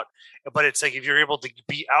all out. But it's like if you're able to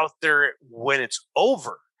be out there when it's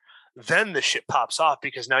over, then the shit pops off,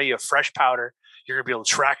 because now you have fresh powder. You're gonna be able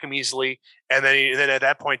to track them easily, and then at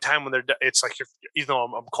that point in time when it's like even though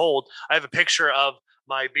I'm cold, I have a picture of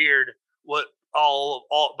my beard. What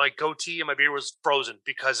all my goatee and my beard was frozen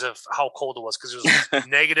because of how cold it was, because it was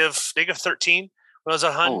negative 13 when I was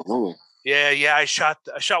on hunt. Oh, Yeah. I shot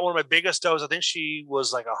one of my biggest does. I think she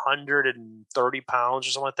was like 130 pounds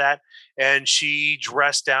or something like that, and she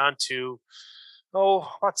dressed down to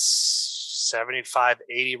about 75,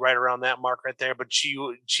 80, right around that mark right there. But she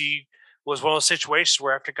was one of those situations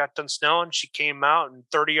where after it got done snowing, she came out and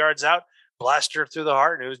 30 yards out, blasted her through the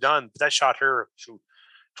heart, and it was done. But that shot her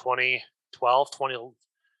 2012,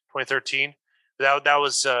 2013. That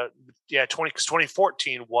was because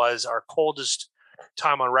 2014 was our coldest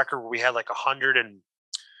time on record where we had like 100 and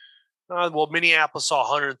Minneapolis saw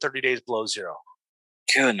 130 days below zero.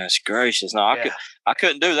 Goodness gracious! No, I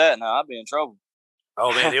couldn't do that. Now I'd be in trouble.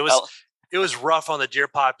 Oh man, it was rough on the deer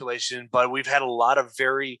population, but we've had a lot of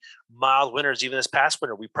very mild winters. Even this past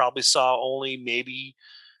winter, we probably saw only maybe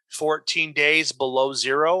 14 days below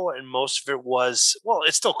zero, and most of it was, well,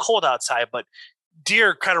 it's still cold outside, but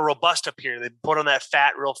deer kind of robust up here. They put on that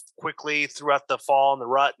fat real quickly throughout the fall and the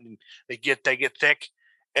rut, and they get thick,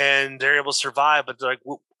 and they're able to survive. But they're like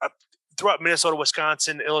throughout Minnesota,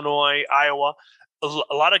 Wisconsin, Illinois, Iowa, a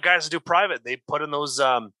lot of guys that do private, they put in those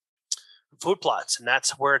food plots, and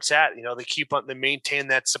that's where it's at. They maintain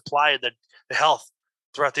that supply, the health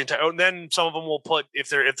throughout the entire. And then some of them will put, if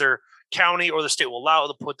they're county or the state will allow,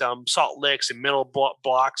 to put down salt licks and mineral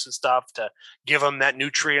blocks and stuff to give them that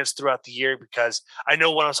nutrients throughout the year. Because I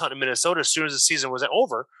know when I was hunting in Minnesota, as soon as the season was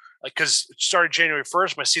over, because it started January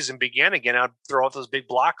 1st, my season began again. I'd throw out those big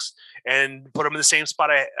blocks and put them in the same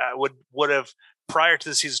spot I would have prior to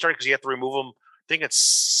the season starting, because you have to remove them. I think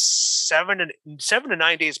it's 7 to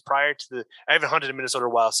 9 days prior to the. I haven't hunted in Minnesota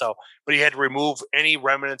in a while, but you had to remove any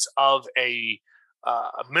remnants of a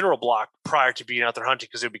mineral block prior to being out there hunting,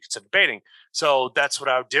 because it would be considered baiting. So that's what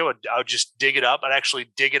I would do. I would just dig it up. I'd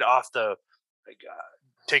actually dig it off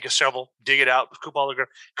take a shovel, dig it out, scoop all the ground,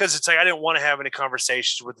 because it's like I didn't want to have any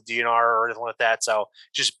conversations with the DNR or anything like that. So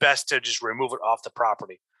just best to just remove it off the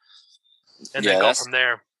property and then go from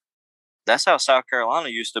there. That's how South Carolina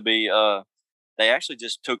used to be. They actually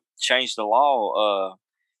just changed the law.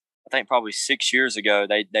 I think probably 6 years ago.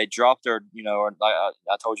 They dropped their, like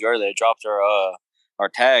I told you earlier, they dropped our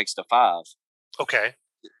tags to 5. Okay.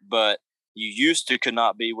 But you could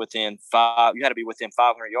not be within 5. You had to be within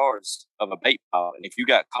 500 yards of a bait pile, and if you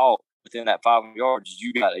got caught within that 500 yards,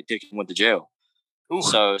 you got a ticket and went to jail. Ooh.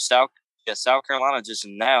 So South Carolina just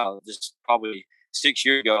probably 6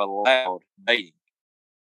 years ago allowed baiting.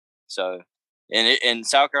 So. And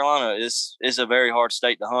South Carolina is a very hard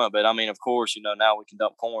state to hunt, but I mean, of course, now we can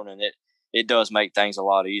dump corn, and it does make things a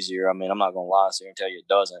lot easier. I mean, I'm not going to lie here and tell you it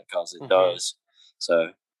doesn't, because it does.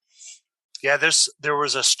 So, yeah, there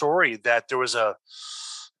was a story that there was a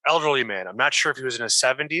elderly man. I'm not sure if he was in his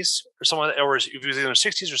 70s or something, or if he was in his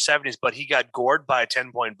 60s or 70s, but he got gored by a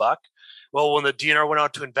 10-point buck. Well, when the DNR went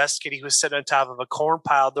out to investigate, he was sitting on top of a corn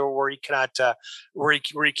pile there where he cannot, where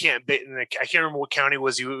he can't bait. And I can't remember what county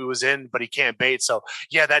he was in, but he can't bait. So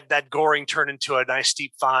yeah, that goring turned into a nice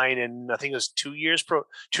steep fine, and I think it was 2 years,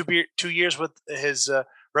 2 years with his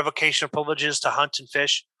revocation of privileges to hunt and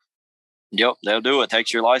fish. Yep, they'll do it.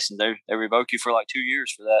 Takes your license. They revoke you for like 2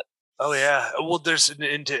 years for that. Oh yeah. Well, there's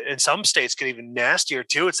in some states get even nastier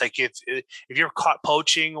too. It's like if you're caught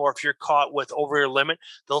poaching, or if you're caught with over your limit,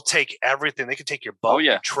 they'll take everything. They can take your boat,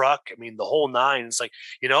 your truck. I mean, the whole nine. It's like,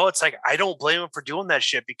 it's like, I don't blame them for doing that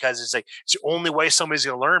shit, because it's like, it's the only way somebody's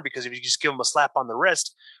going to learn, because if you just give them a slap on the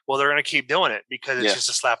wrist, well, they're going to keep doing it, because it's just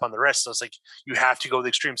a slap on the wrist. So it's like, you have to go to the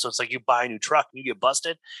extreme. So it's like you buy a new truck and you get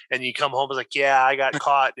busted, and you come home, it's like, yeah, I got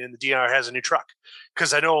caught, and the DNR has a new truck.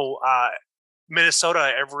 Because I know,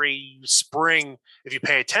 Minnesota, every spring, if you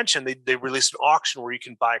pay attention, they release an auction where you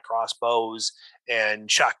can buy crossbows and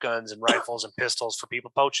shotguns and rifles and pistols for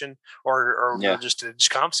people poaching, or just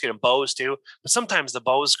confiscate them. Bows too, but sometimes the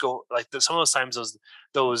bows go some of those times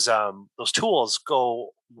those tools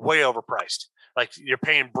go way overpriced. Like you're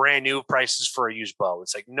paying brand new prices for a used bow.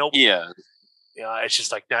 It's like nope. Yeah. It's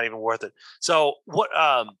just like not even worth it. So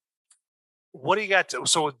what do you got?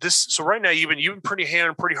 So right now you've been pretty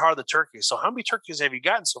hard on the turkeys. So how many turkeys have you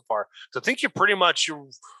gotten so far? So I think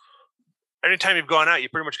anytime you've gone out, you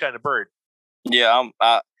pretty much gotten a bird. Yeah,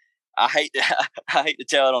 I hate to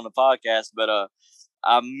tell it on the podcast, but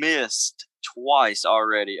I missed twice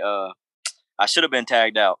already. I should have been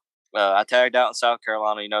tagged out. I tagged out in South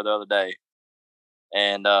Carolina, the other day,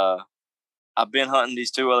 and I've been hunting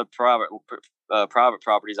these 2 other private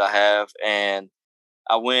properties I have, and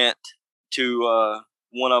I went to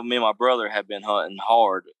one of them. Me and my brother have been hunting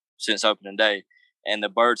hard since opening day, and the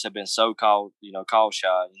birds have been so call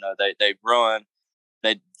shy. They run,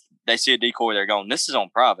 they see a decoy, they're going. This is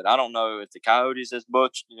on private. I don't know if the coyotes this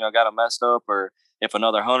butch got them messed up, or if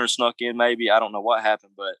another hunter snuck in. Maybe I don't know what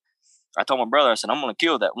happened, but I told my brother, I said, I'm going to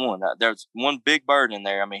kill that one. There's one big bird in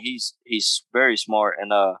there. I mean, he's very smart.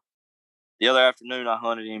 And the other afternoon, I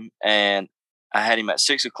hunted him, and I had him at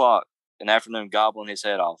 6 o'clock in the afternoon gobbling his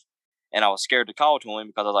head off. And I was scared to call to him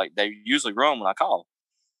because I was like, they usually run when I call.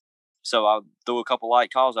 So I threw a couple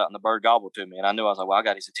light calls out, and the bird gobbled to me. And I knew, I was like, well, I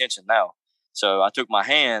got his attention now. So I took my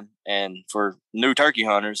hand, and for new turkey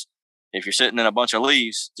hunters, if you're sitting in a bunch of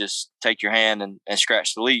leaves, just take your hand and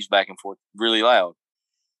scratch the leaves back and forth really loud.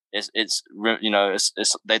 It's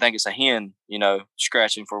they think it's a hen,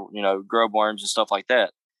 scratching for, grub worms and stuff like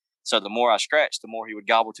that. So the more I scratched, the more he would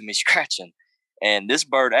gobble to me scratching. And this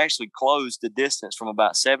bird actually closed the distance from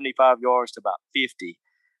about 75 yards to about 50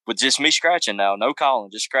 with just me scratching now, no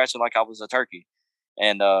calling, just scratching like I was a turkey.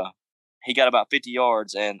 And he got about 50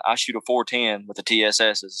 yards, and I shoot a 410 with the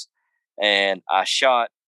TSSs, and I shot,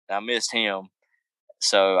 and I missed him.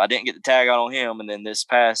 So I didn't get the tag out on him. And then this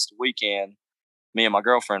past weekend, me and my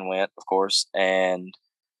girlfriend went, of course, and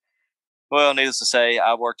well, needless to say,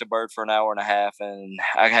 I worked a bird for an hour and a half, and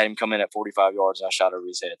I had him come in at 45 yards, and I shot over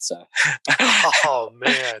his head. So, oh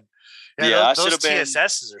man, yeah, those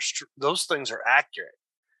TSSs those things are accurate.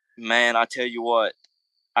 Man, I tell you what,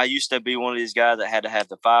 I used to be one of these guys that had to have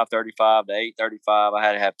the 535, the 835. I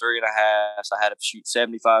had to have 3.5s. I had to shoot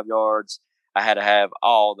 75 yards. I had to have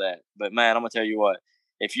all that. But man, I'm gonna tell you what,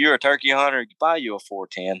 if you're a turkey hunter, buy you a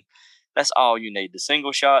 410. That's all you need. The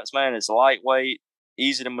single shots, man, it's lightweight,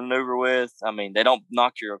 easy to maneuver with. I mean, they don't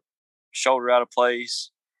knock your shoulder out of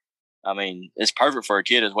place. I mean, it's perfect for a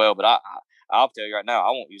kid as well. But I'll tell you right now,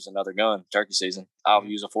 I won't use another gun turkey season. I'll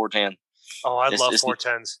use a 410. Oh, I love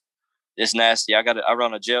 410s. It's nasty. I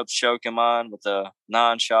run a Jeb choke in mine with a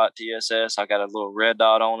 9-shot TSS. I got a little red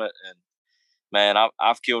dot on it, and man,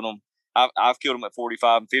 I've killed them. I've killed them at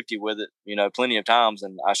 45 and 50 with it, plenty of times.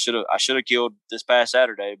 And I should have killed this past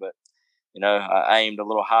Saturday, but I aimed a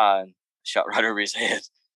little high and shot right over his head.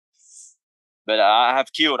 But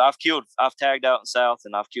I've tagged out in South,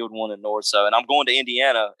 and I've killed one in North. So, and I'm going to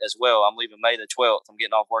Indiana as well. I'm leaving May the 12th. I'm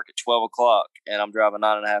getting off work at 12 o'clock, and I'm driving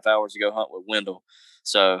 9.5 hours to go hunt with Wendell.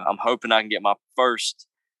 So I'm hoping I can get my first.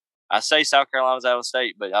 I say South Carolina's out of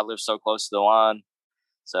state, but I live so close to the line.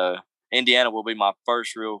 So Indiana will be my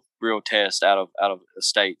first real test out of the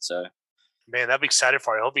state. So. Man, that'd be excited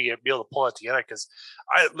for you. I hope you be able to pull it together, because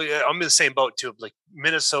I'm in the same boat too. Like,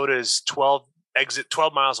 Minnesota is 12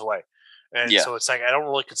 miles away, and so it's like I don't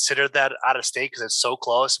really consider that out of state because it's so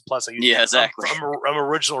close. Plus, exactly. I'm a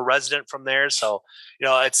original resident from there, so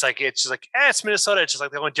it's just like it's Minnesota. It's just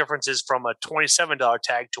like the only difference is from a $27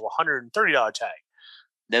 tag to a $130 tag.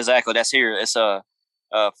 Exactly. That's here. It's a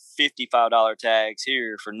 $55 tags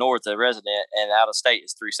here for North a resident, and out of state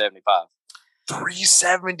is $375.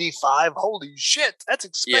 $375. Holy shit, that's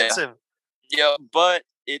expensive. Yeah, but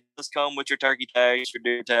it does come with your turkey tags, your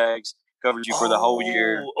deer tags, covers you for the whole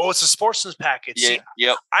year. Oh, it's a sportsman's package.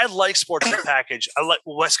 Yeah, See, I like sportsman's package.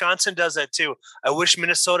 Wisconsin does that too. I wish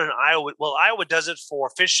Minnesota and Iowa. Well, Iowa does it for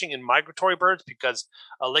fishing and migratory birds because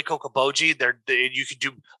Lake Okoboji. You could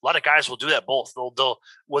do. A lot of guys will do that both. They'll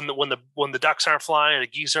when the ducks aren't flying and the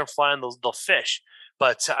geese aren't flying, they'll fish.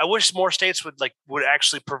 But I wish more states would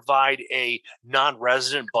actually provide a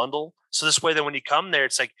non-resident bundle. So this way, then when you come there,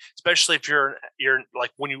 it's like, especially if you're like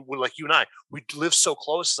when you and I, we live so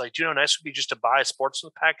close. It's like, do you know how nice it would be just to buy a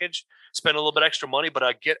sportsman package, spend a little bit extra money, but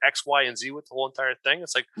I get X, Y, and Z with the whole entire thing.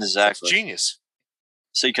 It's like, exactly. It's genius.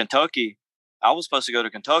 See, Kentucky, I was supposed to go to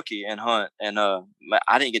Kentucky and hunt, and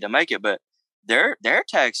I didn't get to make it, but their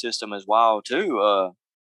tag system is wild too.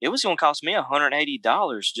 It was going to cost me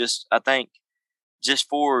 $180 just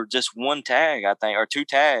for one tag, I think, or 2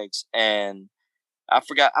 tags. And I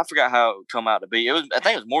forgot how it would come out to be. I think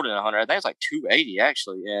it was more than 100. I think it's like 280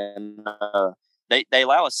 actually. And they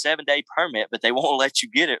allow a 7-day permit, but they won't let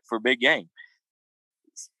you get it for big game.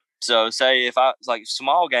 So say if I like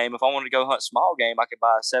small game, if I wanted to go hunt small game, I could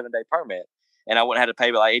buy a 7-day permit, and I wouldn't have to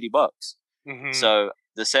pay like $80. Mm-hmm. So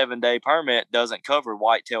the 7-day permit doesn't cover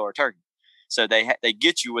whitetail or turkey. So they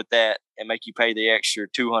get you with that and make you pay the extra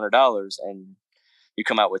 $200, and you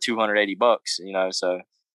come out with $280, so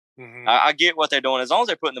mm-hmm. I get what they're doing. As long as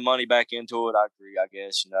they're putting the money back into it, I agree, I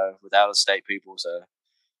guess, with out-of-state people. So,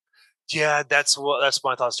 yeah, that's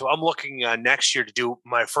my thoughts too. I'm looking next year to do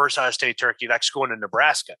my first out-of-state turkey, actually going to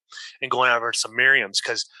Nebraska and going over to some Merriam's,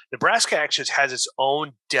 because Nebraska actually has its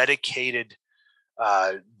own dedicated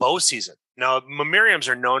bow season. Now, Merriam's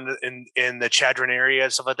are known in the Chadron area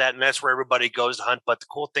and stuff like that, and that's where everybody goes to hunt. But the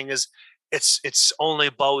cool thing is, it's only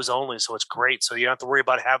bows only, so it's great. So you don't have to worry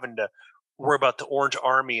about having to worry about the Orange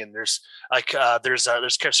Army, and there's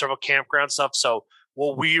several campground stuff. So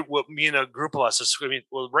what me and a group of us is,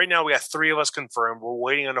 well, right now we got 3 of us confirmed. We're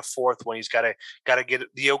waiting on a 4th one. He's got to get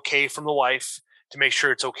the okay from the wife to make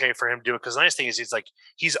sure it's okay for him to do it. Because the nice thing is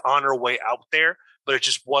he's on our way out there, but it's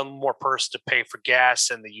just one more person to pay for gas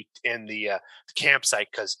and the campsite,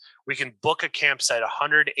 because we can book a campsite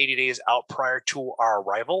 180 days out prior to our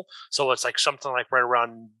arrival. So it's like something like right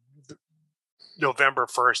around November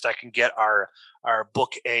 1st, I can get our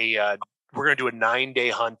book we're going to do a 9-day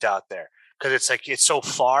hunt out there, because it's so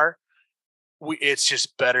far. It's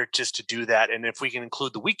just better just to do that. And if we can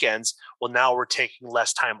include the weekends, well, now we're taking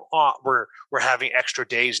less time off. We're having extra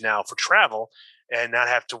days now for travel and not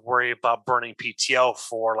have to worry about burning PTO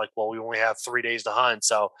for we only have 3 days to hunt.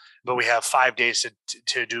 So, but we have 5 days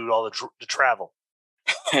to do all the travel.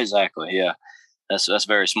 Exactly. Yeah. That's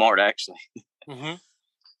very smart, actually. Mm-hmm.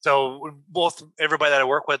 So both everybody that I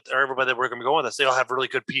work with or everybody that we're going to be going with us, they all have really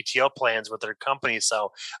good PTO plans with their companies.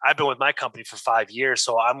 So I've been with my company for 5 years.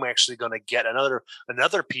 So I'm actually going to get another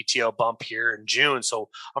PTO bump here in June. So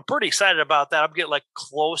I'm pretty excited about that. I'm getting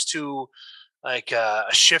close to a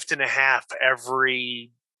shift and a half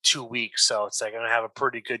every 2 weeks. So it's I'm going to have a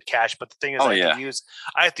pretty good cash. But the thing is,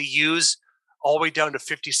 I have to use all the way down to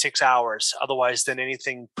 56 hours. Otherwise, then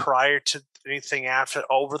anything prior to anything after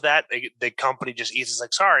over that, the company just eats.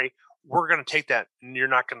 It's sorry, we're going to take that, and you're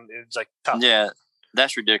not going to. It's tough. Yeah,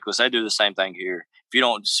 that's ridiculous. They do the same thing here. If you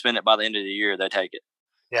don't spend it by the end of the year, they take it.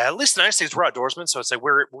 Yeah, at least the nice thing is we're outdoorsmen, so it's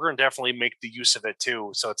we're going to definitely make the use of it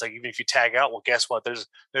too. So it's even if you tag out, well, guess what?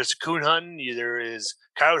 There's coon hunting, there is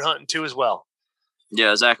coyote hunting too as well.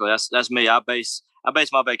 Yeah, exactly. That's me. I base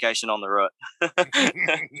my vacation on the rut.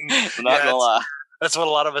 I'm not gonna lie. That's what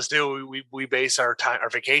a lot of us do. We base our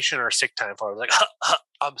vacation or sick time for.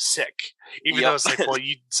 I'm sick, even though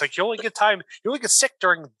it's you only get time. You only get sick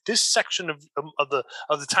during this section of the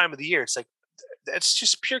time of the year. It's it's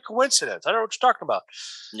just pure coincidence. I don't know what you're talking about.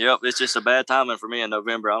 Yep, it's just a bad timing for me in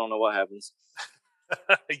November. I don't know what happens.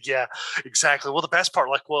 Yeah, exactly. Well, the best part,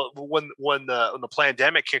 when the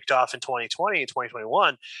pandemic kicked off in 2020 and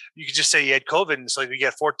 2021, you could just say you had COVID, and so you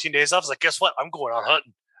get 14 days off. It's guess what? I'm going out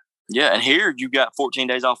hunting. Yeah, and here you got 14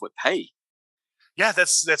 days off with pay. Yeah,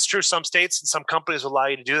 that's true. Some states and some companies will allow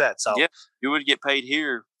you to do that. So yeah, you would get paid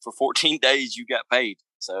here for 14 days. You got paid.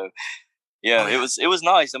 So yeah, it was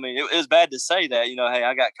nice. I mean, it was bad to say that. Hey,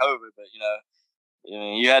 I got COVID, but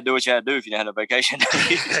you had to do what you had to do if you didn't have a vacation.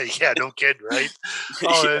 Yeah, no kidding, right?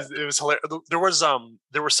 Oh, it was hilarious.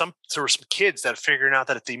 There were some kids that figuring out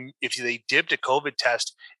that if they dipped a COVID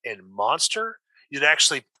test in Monster, you'd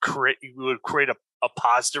actually create a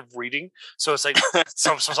positive reading. So it's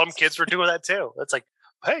some kids were doing that too. It's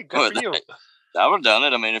hey, good for you. I would have done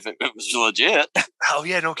it. I mean, if it was legit. Oh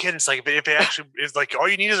yeah, no kidding. It's if it actually is all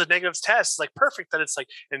you need is a negative test. It's perfect. Then it's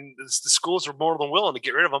and the schools are more than willing to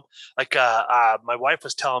get rid of them. My wife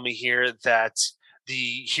was telling me here that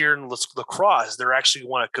here in La Crosse, they're actually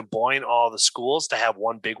want to combine all the schools to have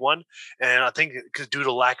one big one. And I think because due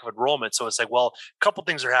to lack of enrollment. So it's well, a couple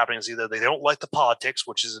things are happening. Is either they don't like the politics,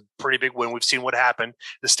 which is a pretty big win. We've seen what happened.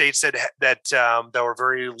 The states that were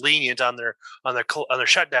very lenient on their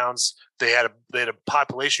shutdowns, they had a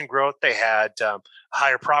population growth. They had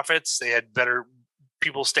higher profits. They had better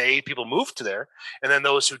people stayed. People moved to there. And then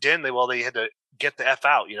those who didn't, they had to get the F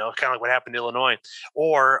out, kind of like what happened in Illinois.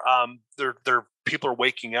 Or their people are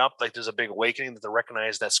waking up. There's a big awakening that they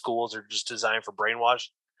recognize that schools are just designed for brainwash.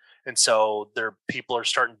 And so their people are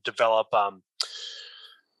starting to develop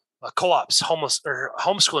co-ops,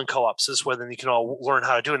 homeschooling co-ops. This is where then you can all learn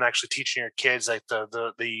how to do it and actually teaching your kids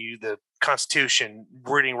the Constitution,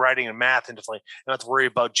 reading, writing, and math, and definitely not to worry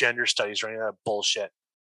about gender studies or any of that bullshit.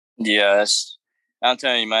 Yeah, I'm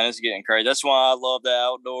telling you, man, it's getting crazy. That's why I love the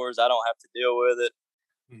outdoors. I don't have to deal with it.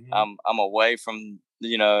 Mm-hmm. I'm away from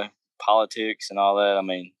politics and all that. I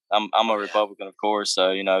mean, I'm a Republican, of course.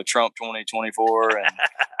 So Trump 2024,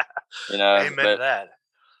 and amen to that. As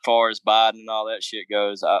far as Biden and all that shit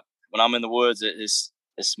goes, when I'm in the woods, it's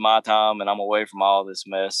my time, and I'm away from all this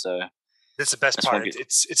mess. So that's the best part.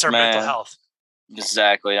 It's our mental health.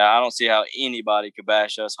 Exactly. I don't see how anybody could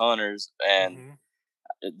bash us hunters and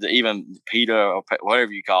even PETA or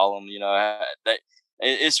whatever you call them.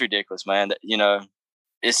 It's ridiculous, man.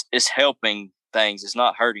 It's helping things. It's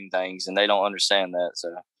not hurting things, and they don't understand that.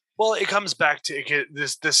 So Well, it comes back to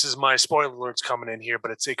this. This is my spoiler alerts coming in here,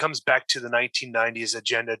 but it comes back to the 1990s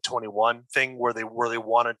Agenda 21 thing, where they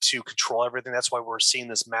wanted to control everything. That's why we're seeing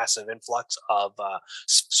this massive influx of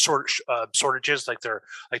shortages.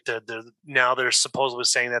 The now they're supposedly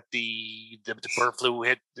saying that the bird flu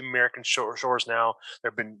hit the American shores now.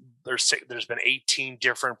 There's been 18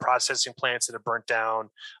 different processing plants that have burnt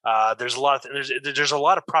down. There's a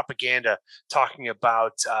lot of propaganda talking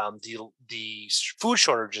about the food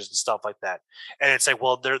shortages and stuff like that. And it's like,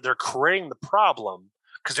 well, they're creating the problem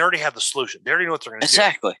because they already have the solution. They already know what they're going to do.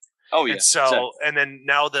 Exactly. Oh yeah. And so, exactly. And then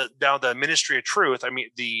now the Ministry of Truth. I mean,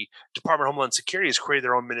 the Department of Homeland Security has created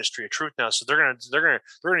their own Ministry of Truth now. So they're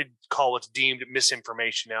gonna call what's deemed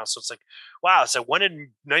misinformation now. So it's like, wow. So when did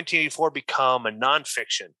 1984 become a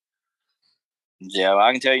nonfiction? Yeah, well,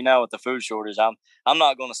 I can tell you now with the food shortage, I'm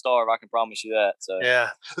not going to starve. I can promise you that. So yeah,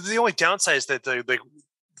 the only downside is that the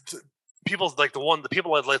people like the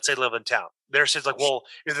people that, let's say, live in town. They're saying like, well,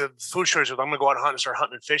 if the food shortage, I'm going to go out and hunt and start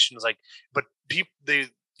hunting and fishing. It's like, but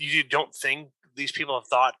you don't think these people have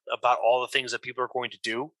thought about all the things that people are going to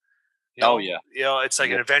do. You know? Oh yeah, it's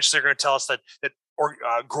like, and eventually they're going to tell us that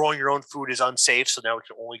growing your own food is unsafe, so now we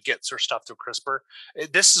can only get their stuff through CRISPR.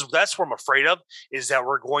 That's what I'm afraid of, is that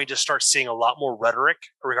we're going to start seeing a lot more rhetoric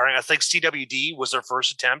regarding. I think CWD was their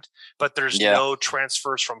first attempt, but there's no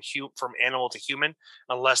transfers from animal to human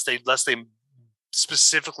unless they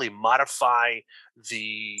specifically modify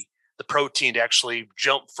the protein to actually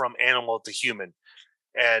jump from animal to human.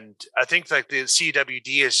 And I think like the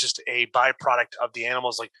CWD is just a byproduct of the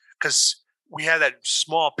animals, like because we had that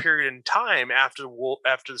small period in time after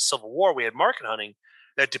the Civil War, we had market hunting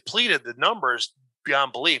that depleted the numbers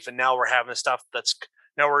beyond belief, and now we're having stuff that's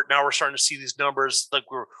now we're starting to see these numbers like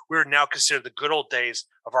we're now considered the good old days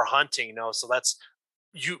of our hunting, you know. So that's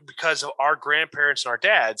because of our grandparents and our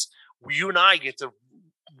dads, you and I get to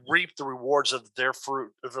reap the rewards of their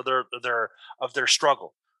fruit of their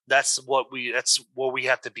struggle. That's what we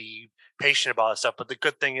have to be patient about and stuff. But the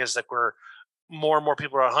good thing is that more and more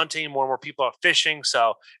people are hunting, more and more people are fishing.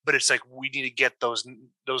 So, but it's like we need to get those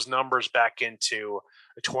numbers back into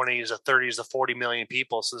the 20s, the 30s, the 40 million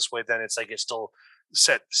people. So this way, then it's like it still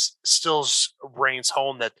reigns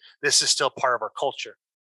home that this is still part of our culture.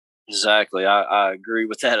 Exactly. I agree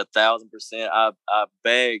with that 1,000%. I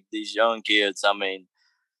beg these young kids. I mean,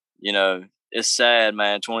 you know, it's sad,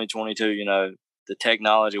 man. 2022. You know, the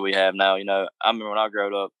technology we have now. You know, I remember when I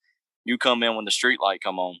grew up, you come in when the street light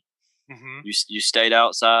come on. Mm-hmm. You stayed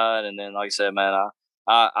outside, and then, like I said, man,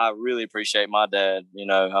 I really appreciate my dad. You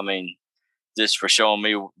know, I mean, just for showing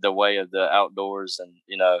me the way of the outdoors, and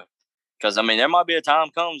you know, because I mean, there might be a time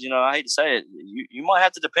comes. You know, I hate to say it, you might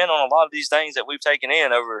have to depend on a lot of these things that we've taken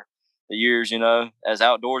in over the years. You know, as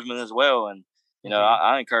outdoorsmen as well, and you know,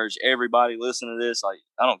 I encourage everybody listening to this. Like,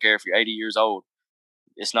 I don't care if you're 80 years old,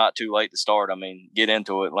 it's not too late to start. I mean, get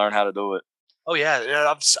into it, learn how to do it. Oh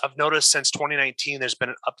yeah, I've noticed since 2019 there's been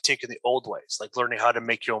an uptick in the old ways, like learning how to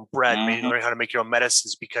make your own bread, learning how to make your own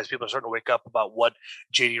medicines, because people are starting to wake up about what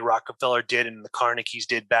J.D. Rockefeller did and the Carnegies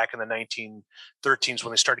did back in the 1913s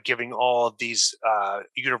when they started giving all of these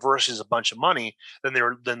universities a bunch of money. Then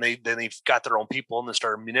they got their own people and they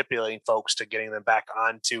started manipulating folks to getting them back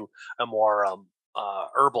onto a more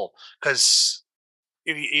herbal, because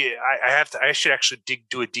I should actually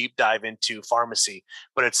do a deep dive into pharmacy,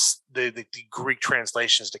 but it's the Greek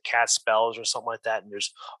translations to cast spells or something like that, and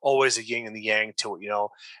there's always a yin and the yang to it, you know.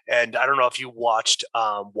 And I don't know if you watched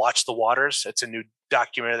Watch the Waters. It's a new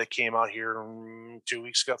documentary that came out here 3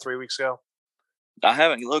 weeks ago. I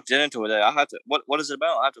haven't looked into it. I have to. What is it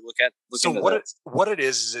about? I have to look into that. What it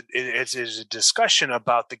is it is a discussion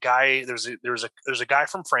about the guy. There's a guy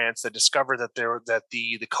from France that discovered that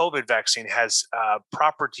the COVID vaccine has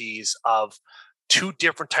properties of two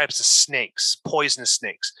different types of snakes, poisonous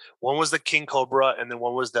snakes. One was the king cobra, and then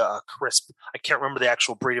one was the crisp. I can't remember the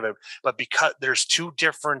actual breed of it, but because there's two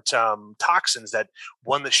different toxins, that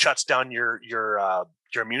one that shuts down your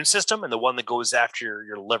immune system, and the one that goes after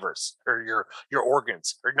your livers or your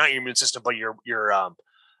organs, or not your immune system, but your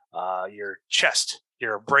chest,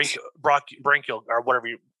 your bronchial or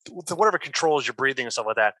whatever controls your breathing and stuff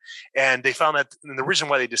like that. And they found that, and the reason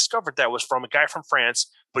why they discovered that was from a guy from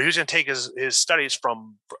France, but he was going to take his studies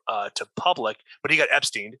from to public, but he got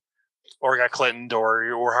Epstein, or got Clinton,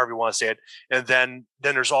 or however you want to say it. And then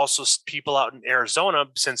there's also people out in Arizona,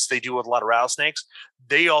 since they do with a lot of rattlesnakes,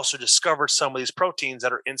 they also discovered some of these proteins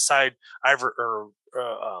that are inside not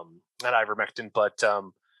ivermectin, but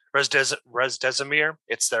Remdesivir.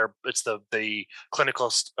 It's the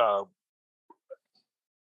clinical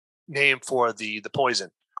name for the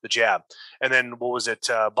poison. the jab. And then what was it?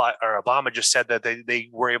 Obama just said that they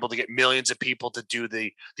were able to get millions of people to do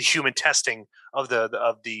the human testing of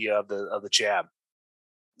the jab.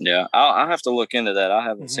 Yeah, I'll have to look into that. I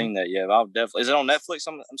haven't seen that yet. I'll definitely. Is it on Netflix?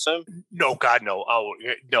 I'm assuming. No, God, no. Oh,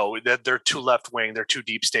 no. They're too left wing. They're too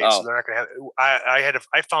deep state. So they're not going to have.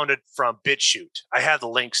 I found it from BitChute. I have the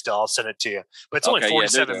link still. I'll send it to you. But it's only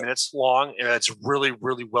 47 minutes long, and it's really,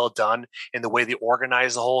 really well done. And the way they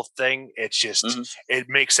organize the whole thing, it's just it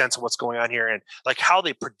makes sense of what's going on here, and like how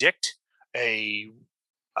they predict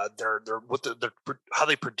how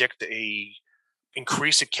they predict a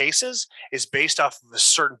increase of cases is based off of a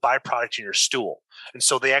certain byproduct in your stool. And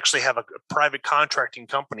so they actually have a private contracting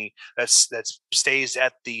company that stays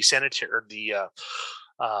at the sanitary or the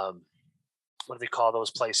what do they call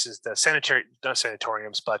those places? The sanitary, not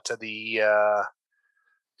sanatoriums, but the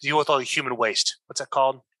deal with all the human waste. What's that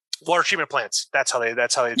called? Water treatment plants. That's how they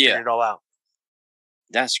figured it all out.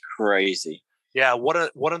 That's crazy. Yeah, one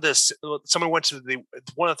of this. Someone went to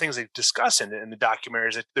one of the things they discuss in the documentary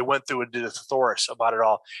is that they went through and did a thesaurus about it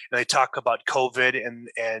all, and they talk about COVID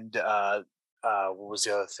and what was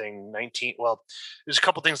the other thing? 19. Well, there's a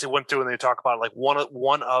couple things they went through, and they talk about like one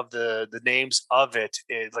of the names of it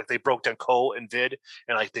is like they broke down co and vid,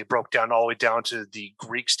 and like they broke down all the way down to the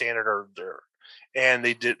Greek standard and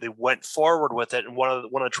they went forward with it, and one of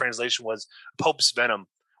the translation was Pope's venom.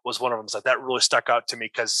 Was one of them. So that really stuck out to me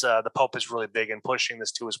because the Pope is really big in pushing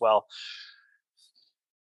this too as well.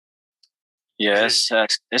 Yeah,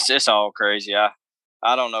 it's all crazy. I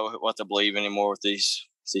don't know what to believe anymore with these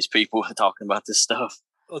people talking about this stuff.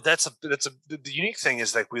 Well, the unique thing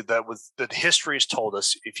is that the history has told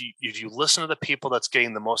us if you listen to the people that's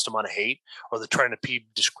getting the most amount of hate or they're trying to be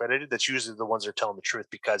discredited, that's usually the ones that are telling the truth,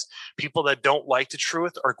 because people that don't like the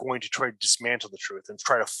truth are going to try to dismantle the truth and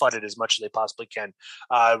try to FUD it as much as they possibly can.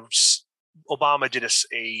 Obama did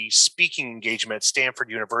a speaking engagement at Stanford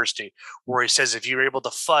University where he says if you're able to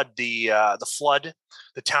flood the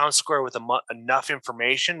town square with enough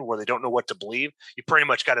information where they don't know what to believe, you pretty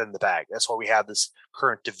much got it in the bag. That's why we have this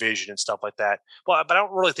current division and stuff like that. Well, but I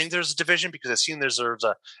don't really think there's a division because I've seen there's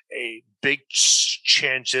a big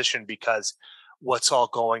transition because what's all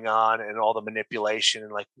going on and all the manipulation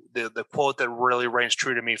and like the quote that really rings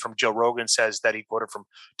true to me from Joe Rogan says that he quoted from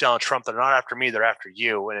Donald Trump, they're not after me, they're after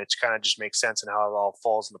you. And it's kind of just makes sense in how it all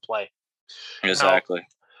falls into play. Exactly.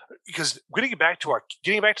 Now, because getting back to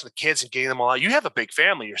the kids and getting them all out, you have a big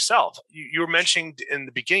family yourself. You were mentioning in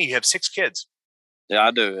the beginning, you have 6 kids. Yeah, I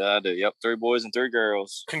do. Yep. 3 boys and 3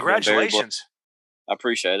 girls. Congratulations. I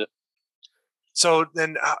appreciate it. So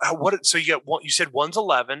then so you got one, you said one's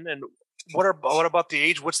 11 and what about the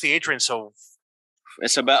age? What's the age range? So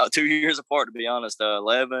it's about 2 years apart, to be honest.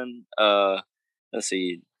 11, let's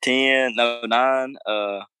see, 10, no, 9.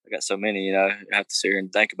 I got so many, I have to sit here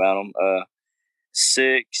and think about them.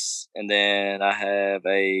 6, and then I have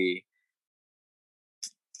a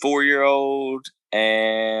 4-year-old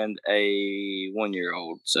and a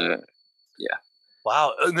 1-year-old. So, yeah.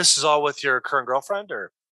 Wow. And this is all with your current girlfriend,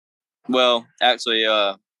 or? Well, actually,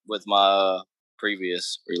 with my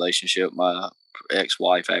previous relationship, my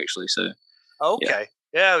ex-wife, actually. So, okay.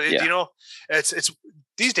 Yeah. It's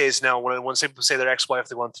these days now when people say their ex-wife,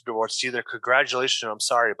 they went through divorce, it's either congratulations or I'm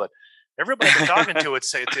sorry, but everybody I've been talking to would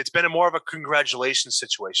say it's been more of a congratulations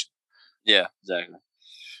situation. Yeah, exactly.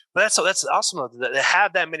 But that's awesome to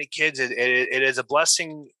have that many kids. It is a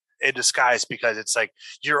blessing in disguise because it's like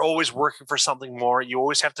you're always working for something more. You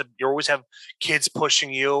always have kids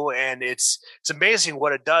pushing you, and it's amazing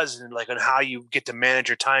what it does and like on how you get to manage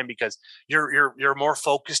your time because you're more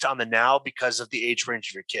focused on the now because of the age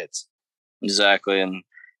range of your kids. Exactly, and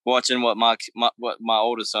watching what my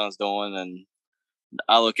oldest son's doing, and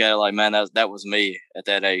I look at it like, man, that was me at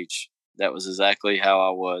that age. That was exactly how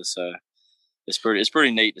I was. So it's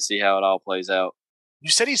pretty neat to see how it all plays out. You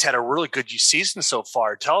said he's had a really good season so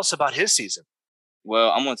far. Tell us about his season. Well,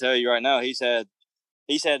 I'm going to tell you right now, he's had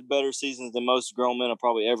better seasons than most grown men have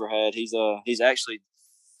probably ever had. He's actually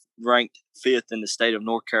ranked 5th in the state of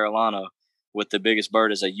North Carolina with the biggest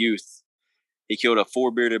bird as a youth. He killed a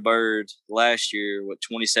 4-bearded bird last year with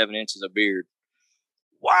 27 inches of beard.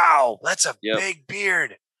 Wow, that's a big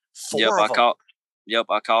beard. 4 of them.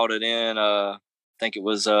 I called it in. I think it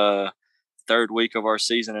was 3rd week of our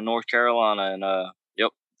season in North Carolina, and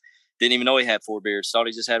didn't even know he had 4 beards. Thought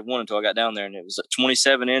he just had 1 until I got down there, and it was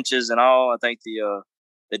 27 inches in all. I think the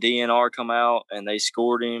DNR come out and they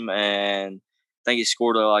scored him, and I think he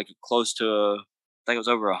scored close to I think it was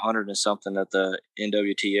over 100 and something at the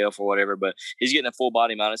NWTF or whatever. But he's getting a full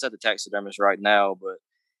body mount. It's at the taxidermist right now, but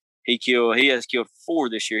he has killed 4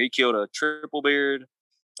 this year. He killed a triple beard,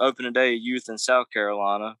 opening day of youth in South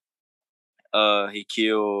Carolina. He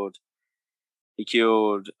killed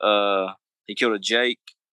a Jake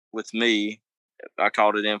with me. I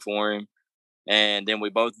called it in for him. And then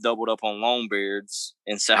we both doubled up on Longbeards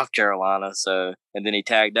in South Carolina. So, and then he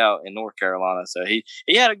tagged out in North Carolina. So he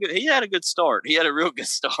had a good start. He had a real good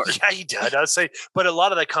start. Yeah, he did. I'd say, but a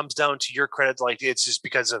lot of that comes down to your credit. Like it's just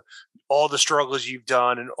because of all the struggles you've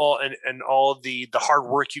done and all the hard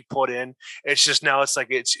work you put in. It's just now it's like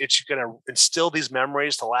it's going to instill these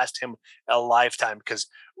memories to last him a lifetime. Because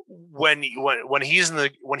when he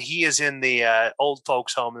is in the old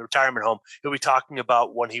folks home, the retirement home, he'll be talking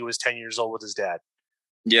about when he was 10 years old with his dad.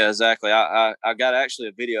 Yeah, exactly. I got actually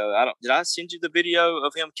a video. Did I send you the video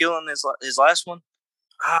of him killing his last one?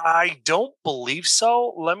 I don't believe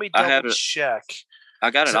so. Let me double check.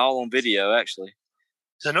 I got it all on video actually.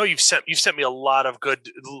 So I know you've sent me a lot of good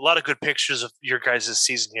pictures of your guys'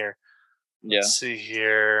 season here. Let's see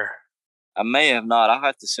here. I may have not. I'll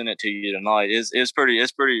have to send it to you tonight. It's pretty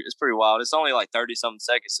wild. It's only like 30 something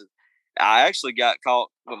seconds. I actually got caught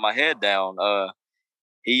with my head down.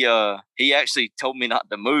 He actually told me not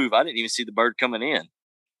to move. I didn't even see the bird coming in, and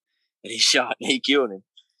he shot and he killed him.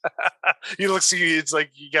 It's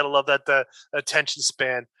like you gotta love that the attention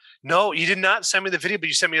span. No, you did not send me the video, but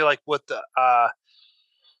you sent me like what the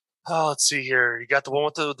let's see here. You got the one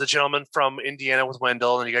with the gentleman from Indiana with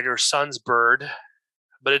Wendell, and you got your son's bird.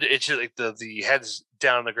 But it's just like the head's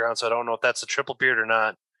down on the ground, so I don't know if that's a triple beard or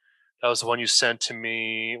not. That was the one you sent to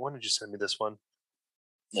me. When did you send me this one?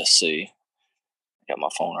 Let's see. I got my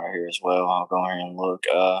phone right here as well. I'll go ahead and look.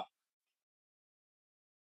 Yeah,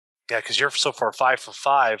 because you're so far 5 for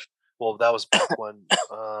 5. Well, that was back when.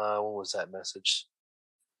 When was that message?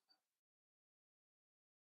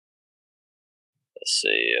 Let's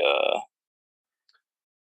see.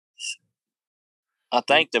 I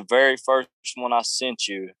think the very first one I sent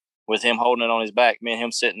you with him holding it on his back, me and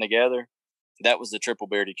him sitting together, that was the triple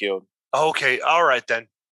beard he killed. Okay, all right then.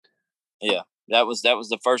 Yeah, that was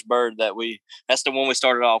the first bird that's the one we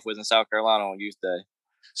started off with in South Carolina on Youth Day.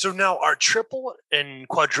 So now are triple and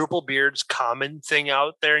quadruple beards common thing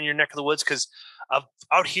out there in your neck of the woods? Because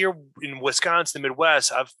out here in Wisconsin, the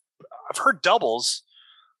Midwest, I've heard doubles,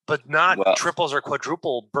 but not triples or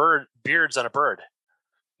quadruple beards on a bird.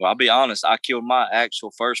 Well, I'll be honest. I killed my actual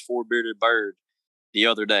first 4-bearded bird the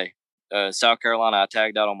other day. South Carolina, I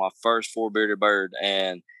tagged out on my first 4-bearded bird,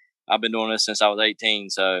 and I've been doing this since I was 18.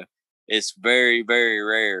 So it's very, very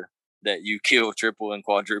rare that you kill triple and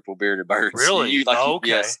quadruple bearded birds. Really?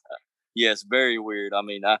 Okay. Yes, very weird. I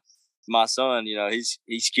mean, my son,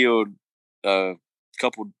 he's killed a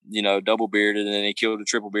couple, double bearded, and then he killed a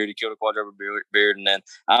triple beard. He killed a quadruple beard, and then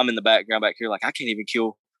I'm in the background back here, like I can't even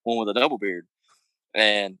kill one with a double beard.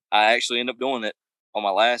 And I actually ended up doing it on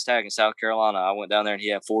my last tag in South Carolina. I went down there and he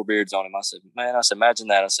had 4 beards on him. I said, imagine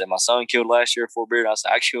that. I said, my son killed last year a 4-beard. I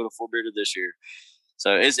said, I killed a 4-bearded this year.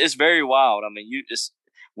 So it's very wild. I mean,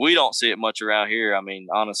 we don't see it much around here. I mean,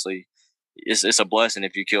 honestly, it's a blessing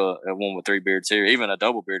if you kill a one with 3 beards here, even a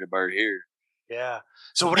double bearded bird here. Yeah.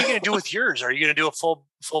 So what are you going to do with yours? Are you going to do a full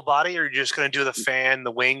body, or are you just going to do the fan,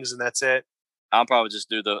 the wings, and that's it? I'll probably just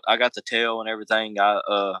do I got the tail and everything. I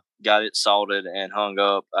got it salted and hung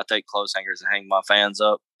up. I take clothes hangers and hang my fans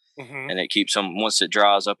up, and it keeps them, once it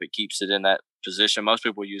dries up, it keeps it in that position. Most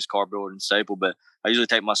people use cardboard and staple, but I usually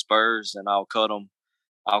take my spurs and I'll cut them.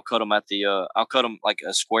 I'll cut them I'll cut them like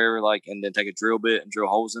a square, and then take a drill bit and drill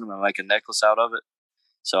holes in them and make a necklace out of it.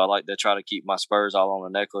 So I like to try to keep my spurs all on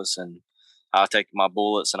the necklace, and I'll take my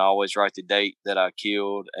bullets and I always write the date that I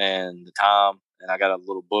killed and the time. And I got a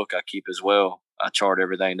little book I keep as well. I chart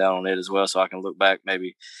everything down on it as well, so I can look back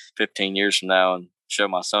maybe 15 years from now and show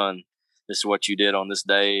my son, this is what you did on this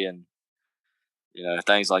day, and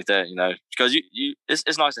things like that. Because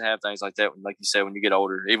it's nice to have things like that. Like you said, when you get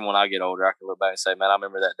older, even when I get older, I can look back and say, man, I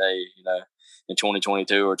remember that day. In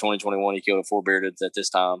 2022 or 2021, he killed a 4-bearded at this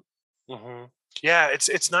time. Mm-hmm. Yeah,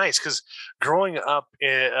 it's nice because growing up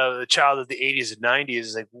a child of the 80s and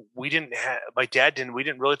 90s, like we didn't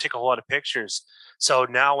really take a whole lot of pictures. So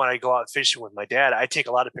now when I go out fishing with my dad, I take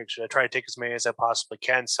a lot of pictures. I try to take as many as I possibly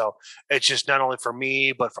can. So it's just not only for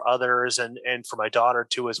me, but for others and for my daughter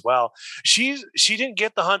too as well. She didn't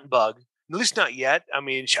get the hunt bug, at least not yet. I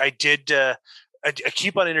mean, I did. I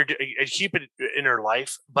keep it in her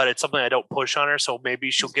life, but it's something I don't push on her. So maybe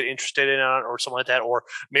she'll get interested in it or something like that, or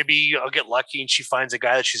maybe I'll get lucky and she finds a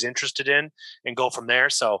guy that she's interested in and go from there.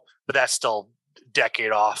 So, but that's still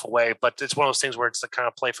decade off away. But it's one of those things where it's the kind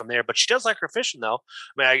of play from there. But she does like her fishing, though.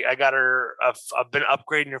 I mean, I got her. I've been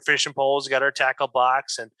upgrading her fishing poles, got her tackle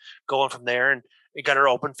box, and going from there. And It got her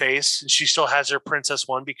open face, and she still has her princess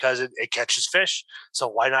one because it catches fish. So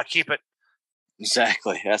why not keep it?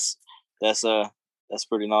 Exactly. That's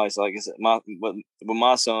pretty nice. Like I said, with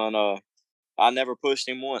my son, I never pushed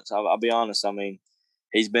him once. I'll be honest. I mean,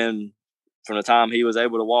 he's been from the time he was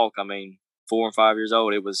able to walk. I mean, 4 and 5 years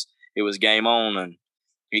old. It was game on, and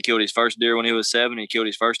he killed his first deer when he was 7. He killed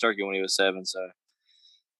his first turkey when he was 7. So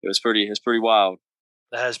it's pretty wild.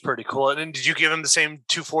 That is pretty cool. And did you give him the same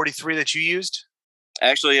 243 that you used?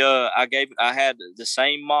 Actually, I had the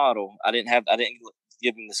same model. I didn't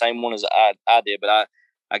give him the same one as I did, but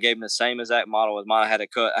I gave him the same exact model as mine. I had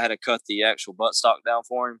to cut the actual buttstock down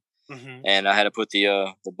for him, and I had to put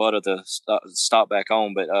the butt of the stock back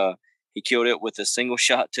on. But he killed it with a single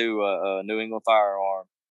shot to New England firearm.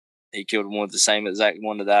 He killed one with the same exact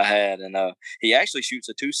one that I had, and he actually shoots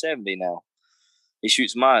a 270 now. He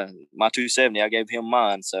shoots my 270. I gave him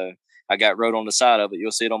mine, so I got wrote on the side of it.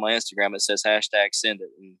 You'll see it on my Instagram. It says #send it,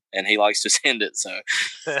 and he likes to send it. So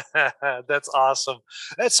that's awesome.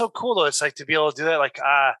 That's so cool though. It's like to be able to do that. Like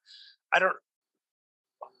I don't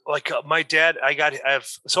like my dad.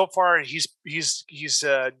 I've so far he's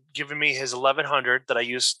given me his 1100 that I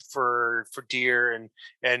used for deer and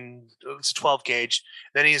it's a 12 gauge.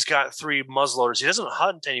 Then he's got 3 muzzleloaders. He doesn't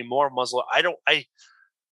hunt anymore muzzleloader. I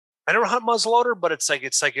don't hunt muzzleloader, but it's like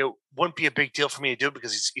it wouldn't be a big deal for me to do it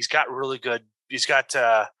because he's got really good. He's got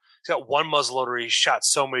one muzzleloader he shot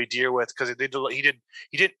so many deer with because he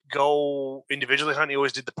didn't go individually hunting. He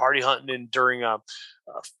always did the party hunting and during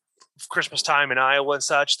Christmas time in Iowa and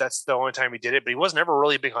such. That's the only time he did it. But he was never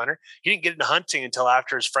really a big hunter. He didn't get into hunting until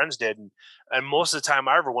after his friends did. And most of the time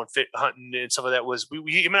I ever went hunting and some of that was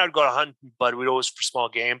we I would go to hunting, but we'd always for small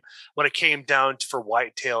game. When it came down for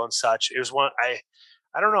whitetail and such, it was one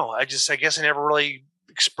I don't know. I guess I never really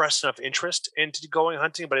expressed enough interest into going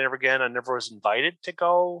hunting, but I never was invited to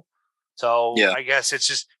go. So yeah. I guess it's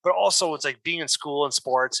just, but also it's like being in school and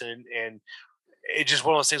sports and it's just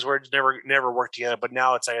one of those things where it never worked together. But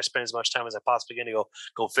now it's like I spend as much time as I possibly can to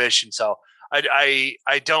go fish. And so I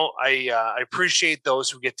appreciate those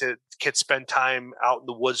who get to spend time out in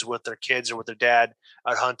the woods with their kids or with their dad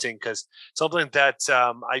out hunting. Cause something that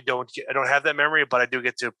I don't have that memory, but I do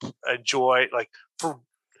get to enjoy like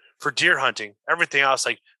for deer hunting, everything else.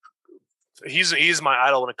 Like he's my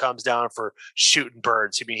idol when it comes down for shooting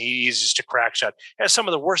birds. I mean, he's just a crack shot. He has some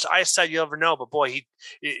of the worst eyesight you'll ever know, but boy,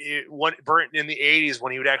 burnt in the 80s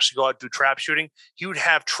when he would actually go out and do trap shooting. He would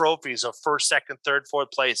have trophies of 1st, 2nd, 3rd,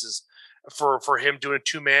 4th places for him doing a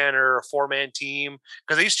 2-man or a 4-man team.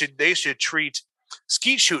 Cause they used to treat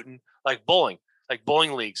skeet shooting like bowling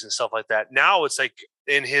leagues and stuff like that. Now it's like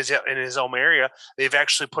in his home area, they've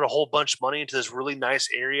actually put a whole bunch of money into this really nice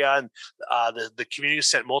area, and the community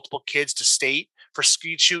sent multiple kids to state for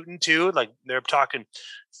skeet shooting too. Like they're talking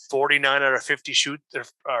 49 out of 50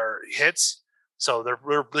 hits, so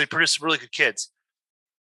they produce really good kids.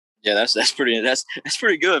 Yeah, that's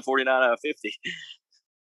pretty good. 49 out of 50.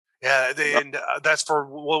 Yeah, and that's for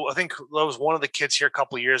I think that was one of the kids here a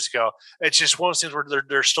couple of years ago. It's just one of those things where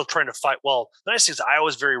they're still trying to fight. Well, the nice thing is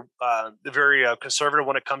Iowa's very conservative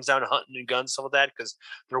when it comes down to hunting and guns, some of that, because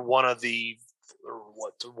they're one of the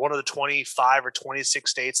 25 or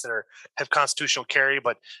 26 states that have constitutional carry.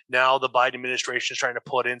 But now the Biden administration is trying to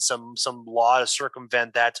put in some law to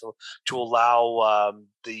circumvent that to allow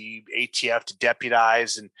the ATF to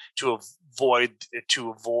deputize and to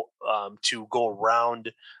go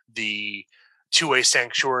around the two-way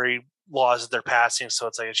sanctuary laws that they're passing. So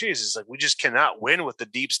it's like, Jesus, like we just cannot win with the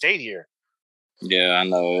deep state here. Yeah, I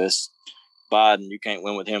know. It's Biden. You can't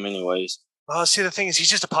win with him anyways. See, the thing is, he's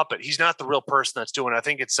just a puppet. He's not the real person that's doing it. I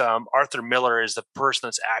think it's Arthur Miller is the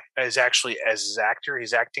person that's actually as his actor.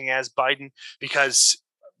 He's acting as Biden because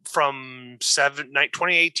from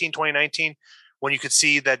 2018, 2019, when you could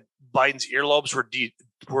see that Biden's earlobes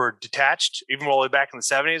were detached, even all the way back in the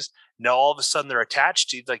 70s. Now all of a sudden they're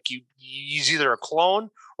attached. He's either a clone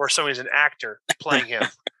or somebody's an actor playing him.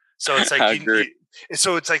 So it's like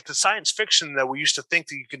so it's like the science fiction that we used to think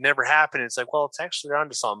that you could never happen. It's like, well, it's actually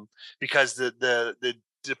onto something because the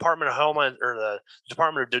Department of Homeland or the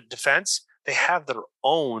Department of Defense, they have their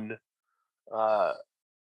own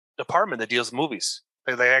department that deals with movies.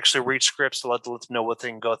 They actually read scripts to let them know what they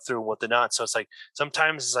can go through and what they're not. So it's like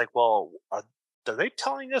sometimes it's like, well, are they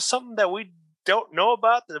telling us something that we don't know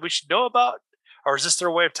about that we should know about, or is this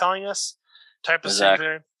their way of telling us? Type of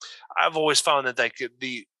thing. I've always found that like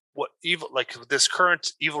this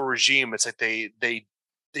current evil regime, it's like they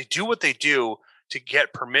do what they do to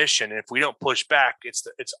get permission, and if we don't push back, it's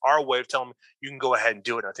our way of telling them you can go ahead and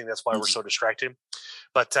do it. And I think that's why we're so distracted.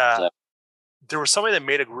 But there was somebody that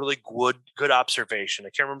made a really good observation. I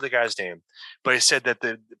can't remember the guy's name, but he said that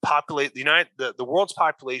the world's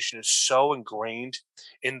population is so ingrained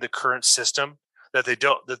in the current system that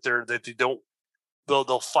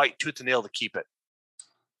they'll fight tooth and nail to keep it.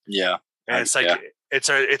 Yeah. And it's like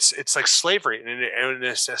it's like slavery in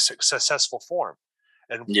a successful form.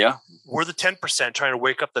 And we're the 10% trying to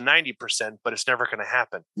wake up the 90%, but it's never going to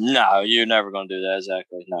happen. No, you're never going to do that.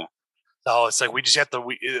 Exactly. No. So it's like we just have to.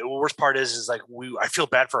 The worst part is like I feel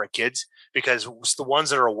bad for our kids because it's the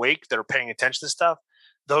ones that are awake that are paying attention to stuff.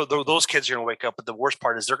 Those kids are going to wake up, but the worst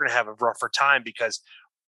part is they're going to have a rougher time because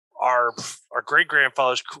our great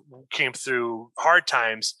grandfathers came through hard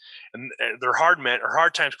times, and their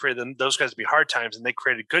hard times created those guys to be hard times, and they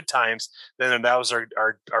created good times. Then that was our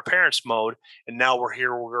parents' mode, and now we're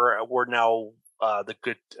here. We're now the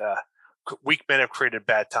good weak men have created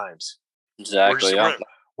bad times. Exactly.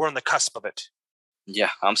 We're on the cusp of it.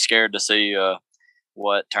 Yeah, I'm scared to see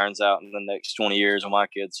what turns out in the next 20 years when my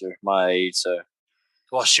kids are my age. So,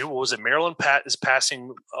 well, shoot, what was it? Maryland is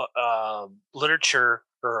passing literature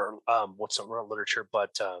or what's not literature,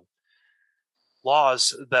 but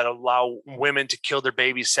laws that allow women to kill their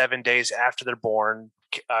babies 7 days after they're born.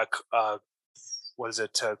 What is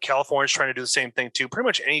it? California's trying to do the same thing too. Pretty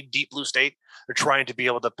much any deep blue state, they're trying to be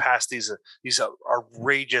able to pass these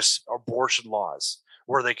outrageous abortion laws.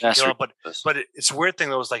 Where they can kill them, but it's a weird thing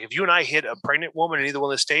though. Is like if you and I hit a pregnant woman in either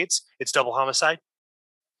one of the states, it's double homicide.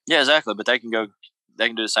 Yeah, exactly. But they can do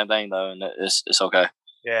the same thing though, and it's okay.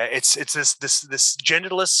 Yeah, it's this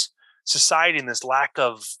genderless society and this lack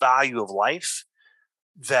of value of life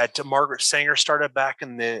that Margaret Sanger started back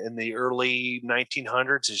in the early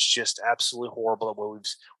 1900s is just absolutely horrible. At what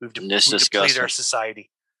we've depleted our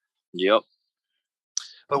society. Yep.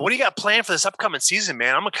 But what do you got planned for this upcoming season,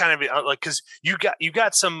 man? I'm kind of like, because you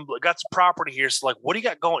got some property here. So like, what do you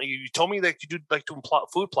got going? You told me that you do like doing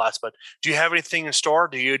food plots, but do you have anything in store?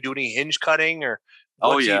 Do you do any hinge cutting or?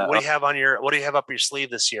 What do you have what do you have up your sleeve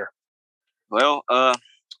this year? Well, I've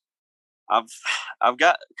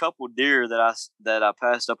got a couple deer that I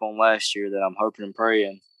passed up on last year that I'm hoping and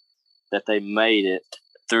praying that they made it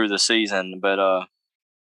through the season. But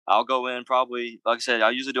I'll go in probably, like I said,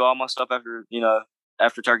 I usually do all my stuff after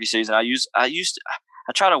turkey season. I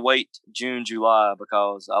try to wait June, July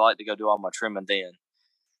because I like to go do all my trimming then.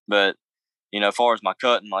 But, as far as my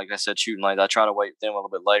cutting, like I said, shooting lanes, I try to wait them a little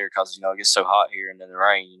bit later because, it gets so hot here and then the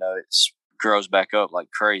rain, it grows back up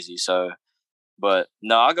like crazy. So, but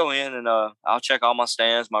no, I'll go in and I'll check all my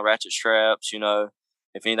stands, my ratchet straps,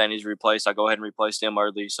 if anything needs replaced, I go ahead and replace them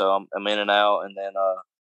early. So I'm in and out. And then,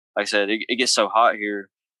 like I said, it gets so hot here.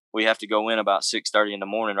 We have to go in about 6:30 in the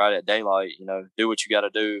morning, right at daylight. Do what you got to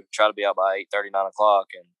do. Try to be out by 8:30, 9 o'clock,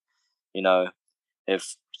 and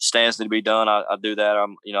if stands need to be done, I do that.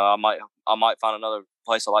 I might find another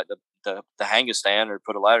place I like to hang a stand or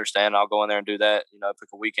put a ladder stand. I'll go in there and do that. Pick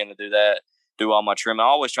a weekend to do that. Do all my trimming. I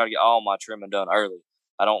always try to get all my trimming done early.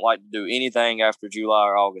 I don't like to do anything after July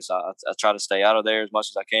or August. I try to stay out of there as much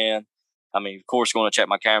as I can. I mean, of course, going to check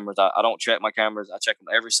my cameras. I don't check my cameras. I check them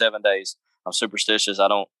every 7 days. I'm superstitious.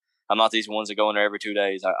 I'm not these ones that go in there every 2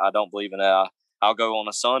 days. I don't believe in that. I'll go on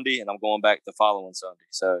a Sunday and I'm going back the following Sunday.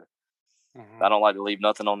 So I don't like to leave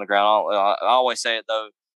nothing on the ground. I always say it though.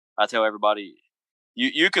 I tell everybody,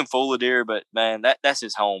 you can fool a deer, but man, that's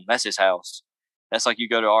his home. That's his house. That's like you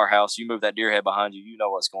go to our house, you move that deer head behind you, you know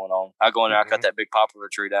what's going on. I go in there, I cut that big poplar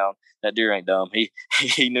tree down. That deer ain't dumb.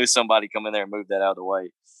 He knew somebody come in there and move that out of the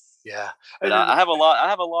way. Yeah. But I have a lot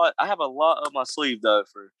up my sleeve though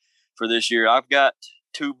for this year. I've got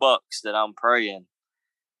 2 bucks that I'm praying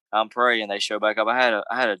they show back up. I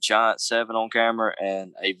had a giant 7 on camera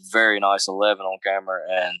and a very nice 11 on camera,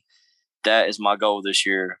 and that is my goal this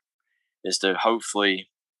year, is to hopefully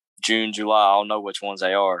June, July, I'll know which ones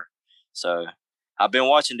they are. So I've been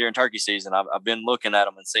watching during turkey season. I've been looking at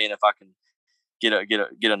them and seeing if I can get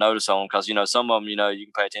a notice on them, because some of them you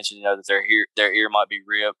can pay attention, that their ear might be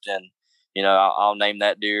ripped, and I'll name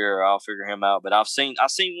that deer or I'll figure him out. But I've seen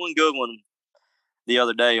one good one the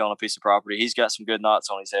other day on a piece of property. He's got some good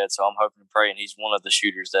knots on his head, so I'm hoping and praying he's one of the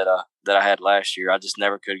shooters that I had last year. I just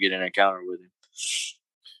never could get an encounter with him.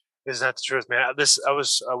 Isn't that the truth, man? I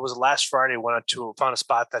was last Friday, found a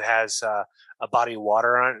spot that has a body of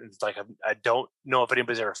water on it. It's like I don't know if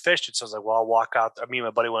anybody's ever fished it, so I was like, well, I'll walk out. Me and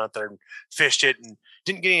my buddy went out there and fished it, and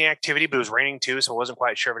didn't get any activity, but it was raining too, so I wasn't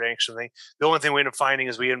quite sure if it actually. The only thing we ended up finding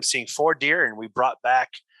is we ended up seeing 4 deer, and we brought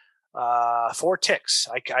back 4 ticks.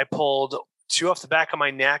 I pulled two off the back of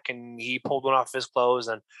my neck, and he pulled one off his clothes,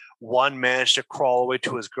 and one managed to crawl away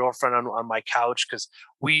to his girlfriend on my couch, because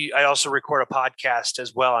I also record a podcast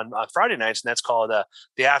as well on Friday nights, and that's called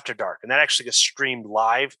The After Dark, and that actually gets streamed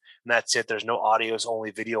live, and that's it. There's no audio; it's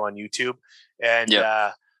only video on YouTube. And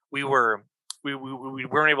we weren't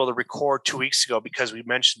able to record 2 weeks ago because we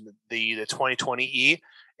mentioned the 2020E,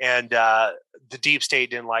 and the deep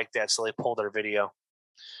state didn't like that, so they pulled our video.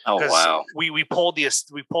 Oh wow! We pulled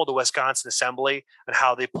the Wisconsin Assembly and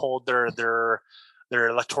how they pulled their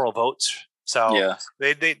electoral votes. So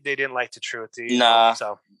they didn't like the truth.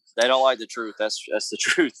 So they don't like the truth. That's the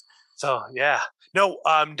truth. So yeah. No.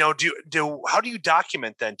 No. How do you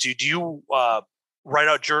document then? Do you write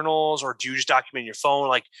out journals, or do you just document your phone,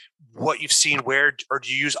 like what you've seen where, or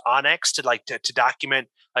do you use Onyx to document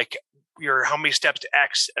like your how many steps to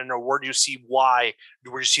X, and where do you see Y,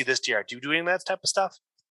 where do you see this deer? Do you doing that type of stuff?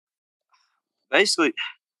 Basically,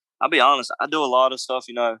 I'll be honest, I do a lot of stuff,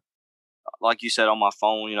 like you said, on my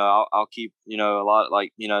phone. I'll keep, a lot,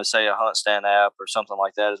 like, say a hunt stand app or something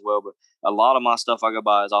like that as well. But a lot of my stuff I go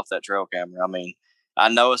by is off that trail camera. I mean, I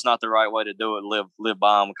know it's not the right way to do it, live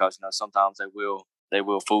by them, because, sometimes they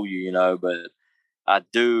will fool you, but I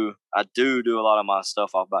do a lot of my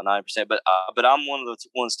stuff off about 90%. But I'm one of the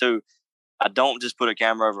ones too. I don't just put a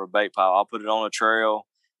camera over a bait pile. I'll put it on a trail,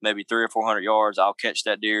 maybe 300 or 400 yards. I'll catch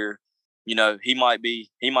that deer. He might be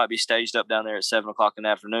staged up down there at 7:00 in the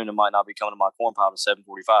afternoon and might not be coming to my corn pile at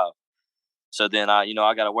 7:45. So then I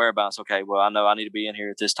got a whereabouts. Okay, well, I know I need to be in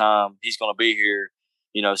here at this time. He's going to be here,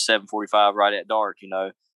 7:45 right at dark,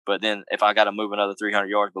 But then if I got to move another 300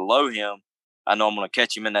 yards below him, I know I'm going to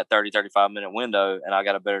catch him in that 30, 35-minute window, and I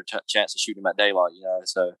got a better chance of shooting him at daylight,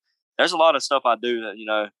 So there's a lot of stuff I do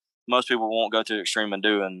that, most people won't go to the extreme and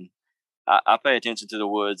do. And I pay attention to the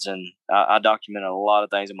woods, and I document a lot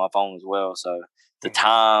of things in my phone as well. So the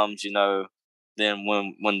times, then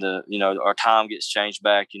when the, our time gets changed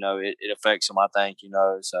back, it affects them, I think,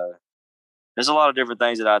 so there's a lot of different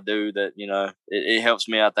things that I do that, it helps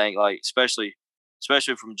me, I think, like, especially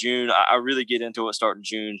from June. I really get into it starting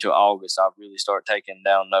June to August. I really start taking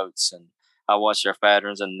down notes, and I watch their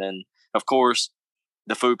patterns. And then, of course,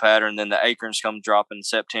 the food pattern, then the acorns come dropping in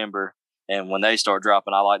September. And when they start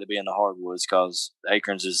dropping, I like to be in the hardwoods, because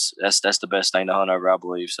acorns that's the best thing to hunt over, I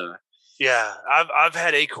believe. So yeah, I've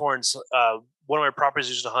had acorns. One of my properties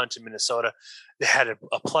used to hunt in Minnesota. They had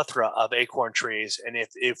a plethora of acorn trees, and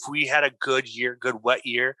if we had a good wet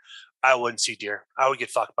year, I wouldn't see deer. I would get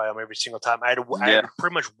fucked by them every single time. I had to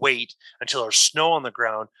pretty much wait until there was snow on the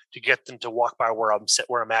ground to get them to walk by where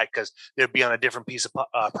I'm at, because they'd be on a different piece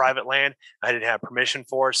of private land I didn't have permission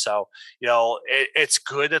for. So, it's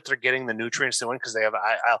good that they're getting the nutrients they want, because they have.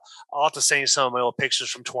 I'll have to send you some of my old pictures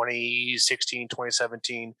from 2016,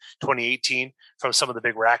 2017, 2018 from some of the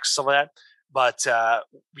big racks, some of that. But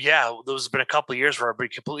those have been a couple of years where I've been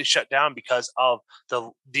completely shut down because of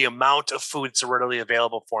the amount of food that's readily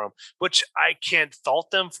available for them, which I can't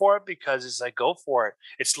fault them for it, because it's like, go for it.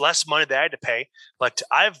 It's less money that I had to pay. But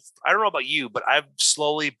I don't know about you, but I've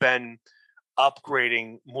slowly been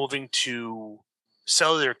upgrading, moving to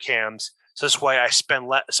cellular cams. So that's why I spend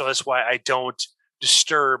less. So that's why I don't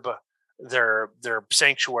disturb their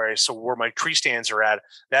sanctuary. So where my tree stands are at,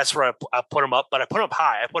 that's where I put them up, but I put them up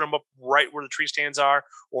high. I put them up right where the tree stands are,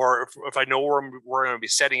 or if I know where we're going to be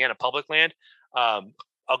setting in a public land, I'll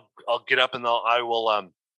get up and I will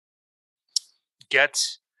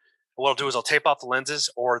what I'll do is I'll tape off the lenses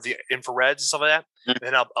or the infrareds and stuff like that. And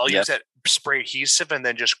then I'll use that spray adhesive, and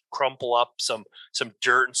then just crumple up some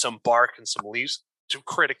dirt and some bark and some leaves to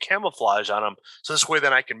create a camouflage on them. So this way,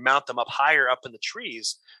 then I can mount them up higher up in the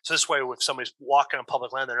trees. So this way, if somebody's walking on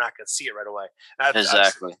public land, they're not going to see it right away.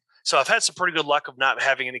 Exactly. So I've had some pretty good luck of not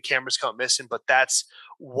having any cameras come missing, but that's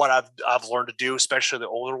what I've learned to do, especially the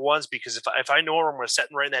older ones, because if I know where I'm going to set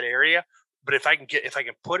right in that area, but if I can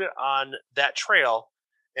put it on that trail,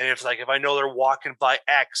 and if I know they're walking by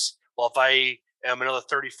X, well, if I am another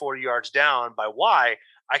 30, 40 yards down by Y,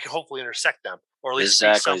 I can hopefully intersect them, or at least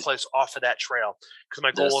be someplace off of that trail. Because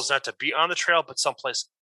my goal is not to be on the trail, but someplace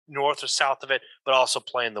north or south of it, but also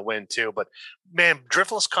play in the wind too. But man,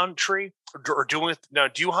 driftless country, or do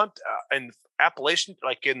you hunt in Appalachian,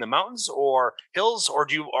 like in the mountains or hills, or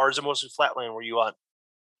is it mostly flatland where you hunt?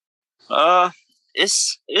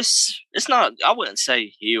 It's not. I wouldn't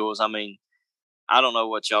say hills. I mean, I don't know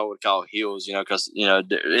what y'all would call hills, because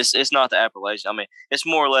it's not the Appalachian. I mean, it's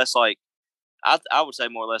more or less like I would say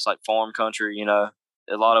more or less like farm country.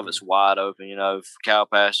 A lot of it's wide open, cow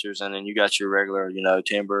pastures, and then you got your regular,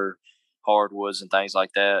 timber, hardwoods, and things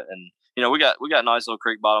like that. And we got nice little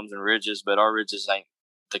creek bottoms and ridges, but our ridges ain't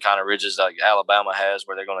the kind of ridges like Alabama has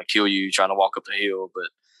where they're going to kill you trying to walk up the hill. But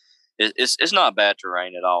it's not bad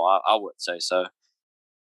terrain at all. I wouldn't say so.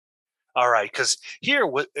 All right, because here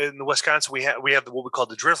in Wisconsin we have what we call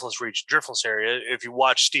the driftless region, driftless area. If you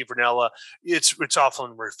watch Steve Rinella, it's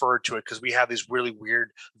often referred to it because we have these really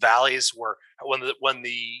weird valleys where when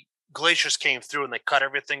the glaciers came through and they cut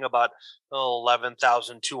everything about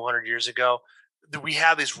 11,200 years ago, we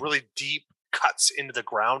have these really deep cuts into the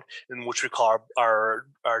ground in which we call our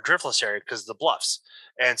driftless area because of the bluffs.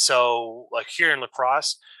 And so, like here in La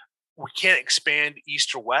Crosse, we can't expand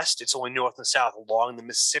east or west. It's only north and south along the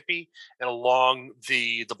Mississippi and along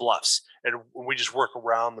the bluffs. And we just work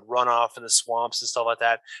around the runoff and the swamps and stuff like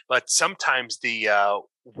that. But sometimes the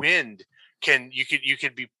wind you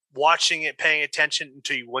could be watching it, paying attention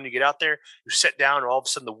until when you get out there, you sit down and all of a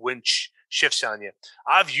sudden the wind shifts on you.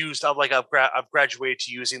 I've graduated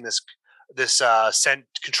to using this scent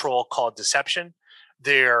control called Deception.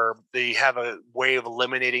 They have a way of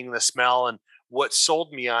eliminating the smell, and what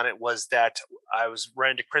sold me on it was that I was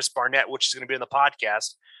running to Chris Barnett, which is going to be in the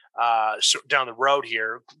podcast down the road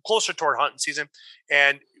here, closer toward hunting season.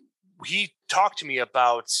 And he talked to me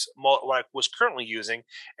about what I was currently using,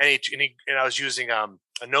 and I was using a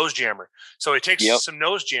nose jammer. So he takes some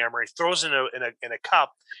nose jammer, he throws it in a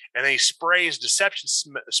cup, and then he sprays Deception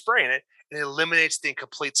spray in it, and it eliminates the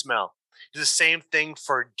incomplete smell. Do the same thing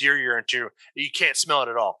for deer urine too. You can't smell it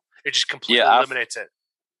at all. It just completely eliminates it.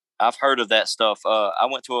 I've heard of that stuff. I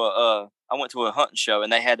went to a hunting show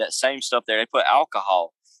and they had that same stuff there. They put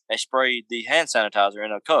alcohol. They sprayed the hand sanitizer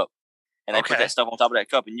in a cup, and they put that stuff on top of that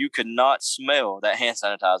cup, and you could not smell that hand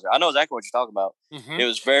sanitizer. I know exactly what you're talking about. Mm-hmm. It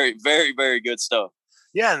was very, very, very good stuff.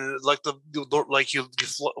 Yeah, and like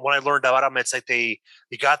when I learned about them, it's like they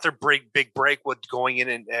got their big break with going in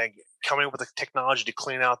and coming up with the technology to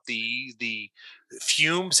clean out the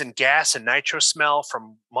fumes and gas and nitro smell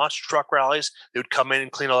from monster truck rallies. They would come in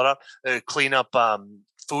and clean all that up, clean up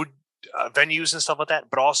food venues and stuff like that.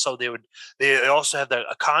 But also they also have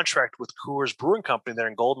a contract with Coors Brewing Company there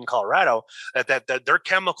in Golden, Colorado. That their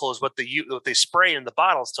chemical is what they spray in the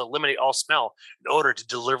bottles to eliminate all smell in order to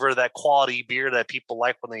deliver that quality beer that people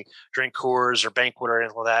like when they drink Coors or Banquet or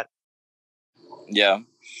anything like that. Yeah.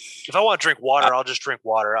 If I want to drink water, I'll just drink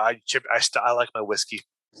water. I like my whiskey.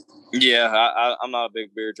 Yeah, I'm not a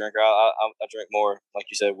big beer drinker. I drink more, like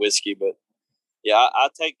you said, whiskey. But yeah, I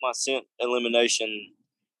take my scent elimination.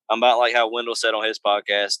 I'm about like how Wendell said on his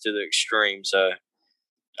podcast, to the extreme. So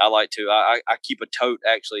I like to. I keep a tote.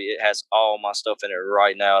 Actually, it has all my stuff in it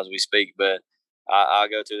right now as we speak. But I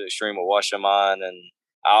go to the extreme of washing mine, and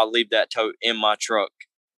I'll leave that tote in my truck.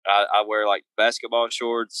 I wear like basketball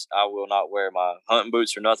shorts. I will not wear my hunting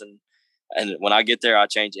boots or nothing. And when I get there, I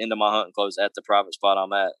change into my hunting clothes at the private spot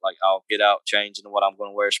I'm at. Like I'll get out, change into what I'm going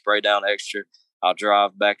to wear, spray down extra. I'll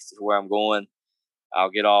drive back to where I'm going. I'll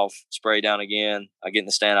get off, spray down again. I get in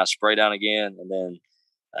the stand, I spray down again, and then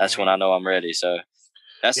that's when I know I'm ready. So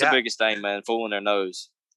that's the biggest thing, man, fooling their nose.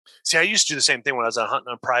 See, I used to do the same thing when I was hunting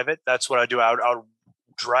on private. That's what I do. I would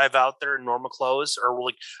drive out there in normal clothes, or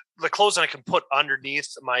like the clothes that I can put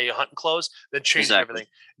underneath my hunting clothes, then change everything.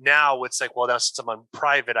 Now it's like, well, now since I'm on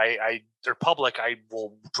private, they're public, I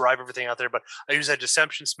will drive everything out there, but I use that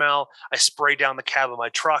Deception smell. I spray down the cab of my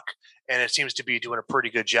truck, and it seems to be doing a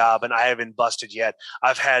pretty good job, and I haven't busted yet.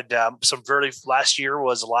 I've had last year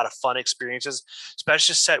was a lot of fun experiences,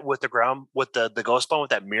 especially set with the ground, with the ghost bone,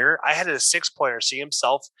 with that mirror. I had a 6-pointer see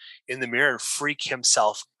himself in the mirror and freak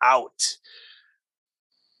himself out.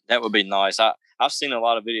 That would be nice. I've seen a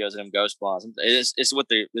lot of videos of them ghost blinds. It's with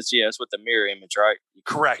the mirror image, right?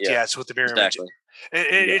 Correct. Yeah, it's with the mirror image.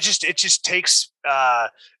 It just takes.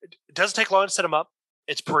 It doesn't take long to set them up.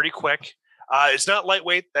 It's pretty quick. It's not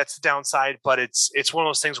lightweight. That's the downside, but it's one of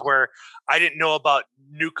those things where I didn't know about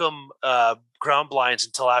Newcomb ground blinds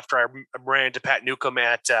until after I ran into Pat Newcomb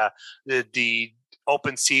at the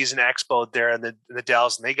Open Season Expo there in the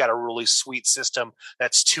Dells, and they got a really sweet system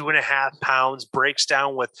that's 2.5 pounds, breaks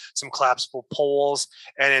down with some collapsible poles,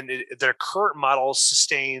 and their current model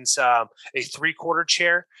sustains a 3/4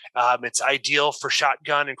 chair. It's ideal for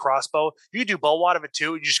shotgun and crossbow. You can do bow out of it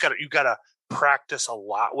too. You gotta practice a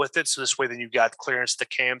lot with it, so this way then you've got clearance to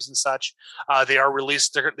cams and such. They are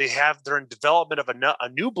released. They're in development of a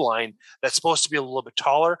new blind that's supposed to be a little bit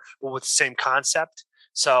taller, but with the same concept.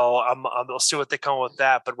 So I'll see what they come up with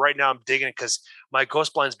that. But right now I'm digging it because my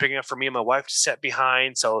ghost blind is big enough for me and my wife to sit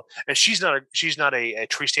behind. So, and she's not a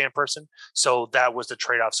tree stand person. So that was the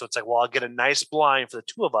trade-off. So it's like, well, I'll get a nice blind for the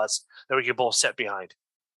two of us that we can both sit behind.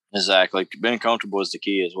 Exactly. Being comfortable is the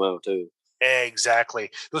key as well too.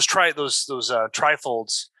 Exactly. Those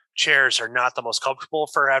trifolds chairs are not the most comfortable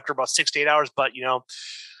for after about 6 to 8 hours, but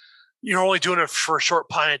you're only doing it for a short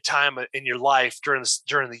period of time in your life during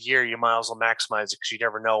the year. You might as well maximize it because you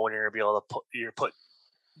never know when you're going to be able to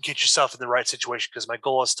get yourself in the right situation. Because my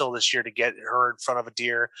goal is still this year to get her in front of a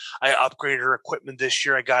deer. I upgraded her equipment this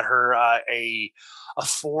year. I got her a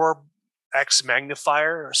 4x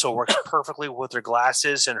magnifier, so it works perfectly with her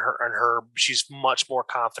glasses, and she's much more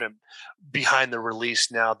confident behind the release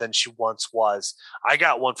now than she once was. I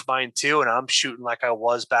got one for mine too, and I'm shooting like I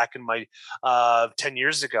was back in my 10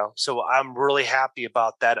 years ago. So I'm really happy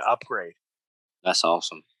about that upgrade. That's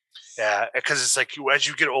awesome. Yeah, because it's like as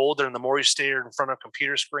you get older and the more you stare in front of a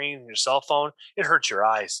computer screen and your cell phone, it hurts your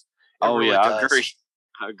eyes. Really does.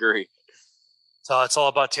 I agree. So it's all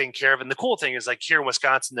about taking care of it. And the cool thing is, like here in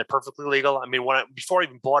Wisconsin, they're perfectly legal. I mean, before I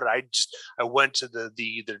even bought it, I went to the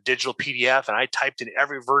digital PDF and I typed in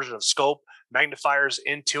every version of scope magnifiers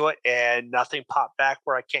into it, and nothing popped back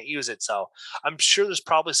where I can't use it. So I'm sure there's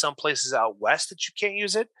probably some places out west that you can't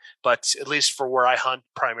use it, but at least for where I hunt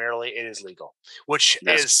primarily, it is legal, which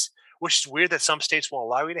is weird that some states won't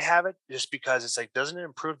allow you to have it, just because it's like, doesn't it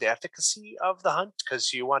improve the efficacy of the hunt?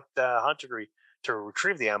 Because you want the hunter to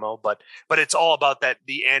retrieve the ammo, but it's all about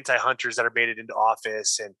the anti-hunters that are made it into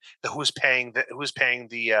office, and who's paying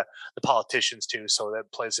the politicians too. So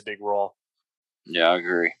that plays a big role. Yeah, I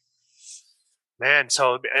agree. Man,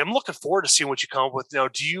 so I'm looking forward to seeing what you come up with. Now,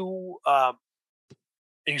 do you? And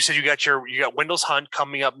you said you got Windows Hunt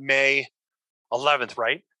coming up May 11th,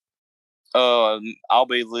 right? I'll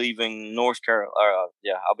be leaving North Carolina.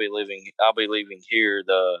 I'll be leaving here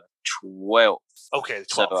the 12th. Okay, the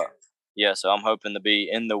 12th. So I'm hoping to be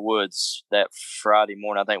in the woods that Friday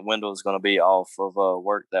morning. I think Wendell is going to be off of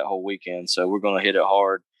work that whole weekend, so we're going to hit it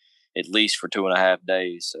hard at least for 2.5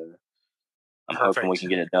 days. So I'm hoping we can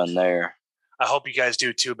get it done there. I hope you guys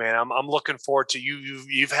do too, man. I'm looking forward to you.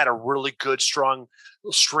 You've had a really good, strong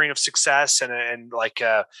string of success, and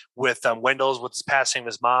with Wendell's, with his passing of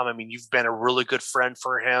his mom. I mean, you've been a really good friend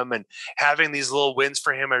for him, and having these little wins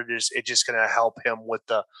for him are just going to help him with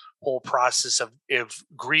the whole process of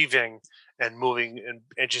grieving and moving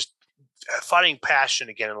and just finding passion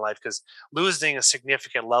again in life. Because losing a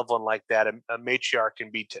significant loved one like that, a matriarch,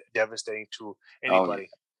 can be devastating to anybody.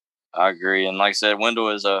 I agree, and like I said, Wendell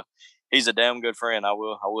is he's a damn good friend. I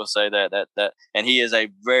will say that, and he is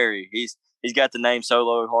he's got the name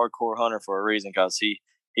Solo Hardcore Hunter for a reason, because he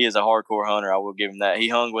is a hardcore hunter. I will give him that. He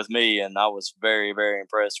hung with me, and I was very, very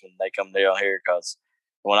impressed when they come down here, because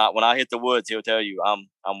when I hit the woods, he'll tell you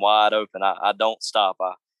I'm wide open. I don't stop.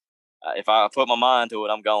 If I put my mind to it,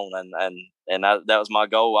 I'm gone, and that was my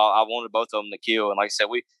goal. I wanted both of them to kill, and like I said,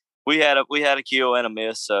 we had a kill and a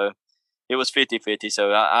miss, so it was 50-50.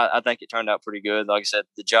 So I think it turned out pretty good. Like I said,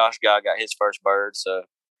 the Josh guy got his first bird. So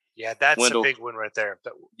yeah, that's a big win right there.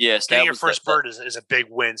 Yes, getting your first bird is a big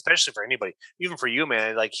win, especially for anybody, even for you,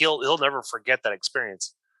 man. Like he'll never forget that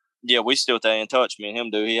experience. Yeah, we still stay in touch. Me and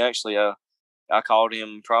him do. He actually, I called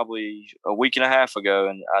him probably a week and a half ago,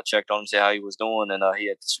 and I checked on him to see how he was doing, and he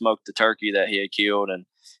had smoked the turkey that he had killed, and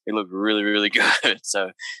it looked really, really good.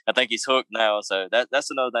 So I think he's hooked now. So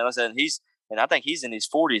that's another thing. Like I said, and I think he's in his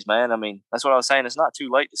 40s, man. I mean, that's what I was saying. It's not too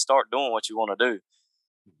late to start doing what you want to do.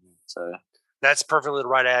 So that's perfectly the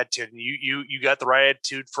right attitude. And you got the right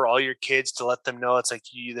attitude for all your kids, to let them know it's like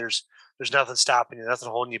there's nothing stopping you, nothing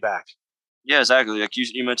holding you back. Yeah, exactly. Like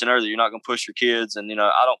you mentioned earlier, you're not going to push your kids, and I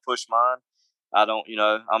don't push mine. I don't,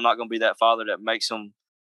 I'm not going to be that father that makes them,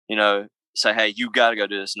 say, hey, you got to go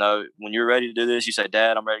do this. No, when you're ready to do this, you say,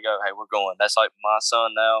 Dad, I'm ready to go. Hey, we're going. That's like my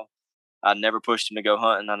son now. I never pushed him to go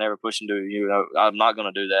hunting. I never pushed him to, I'm not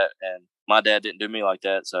going to do that. And my dad didn't do me like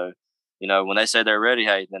that. So, when they say they're ready,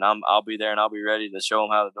 hey, then I'll be there, and I'll be ready to show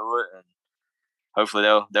them how to do it. And hopefully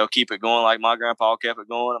they'll keep it going like my grandpa kept it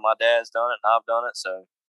going, and my dad's done it, and I've done it. So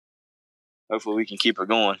hopefully we can keep it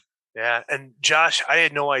going. Yeah. And Josh, I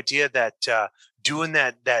had no idea that doing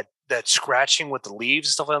that scratching with the leaves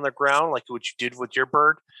and stuff on the ground, like what you did with your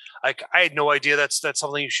bird, like I had no idea that's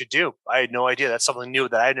something you should do. I had no idea that's something new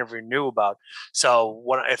that I never knew about. So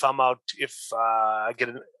if I'm out, I get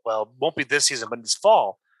it won't be this season, but this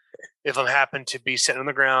fall, if I'm happen to be sitting on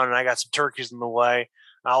the ground and I got some turkeys in the way,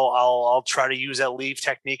 I'll try to use that leaf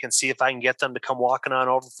technique and see if I can get them to come walking on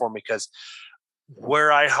over for me. Because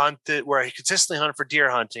where I consistently hunt for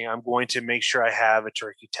deer hunting, I'm going to make sure I have a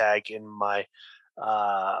turkey tag in my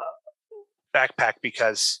backpack,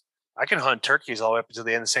 because I can hunt turkeys all the way up until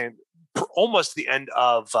the end almost the end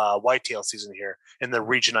of whitetail season here in the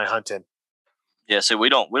region I hunt in. Yeah, so we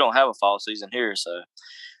don't have a fall season here, so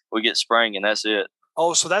we get spring and that's it.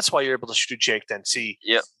 Oh, so that's why you're able to shoot a Jake then. See,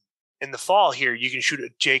 yep. in the fall here, you can shoot a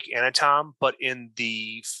Jake and a Tom, but in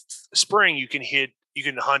the spring, you can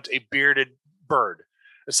hunt a bearded bird,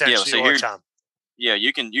 essentially, or a Tom. Yeah,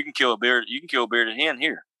 you can kill a bearded hen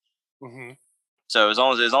here. Mm-hmm. So as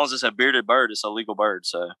long as it's a bearded bird, it's a legal bird.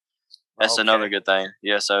 So that's another good thing.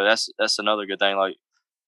 Yeah, so that's another good thing. Like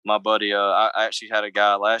my buddy, I actually had a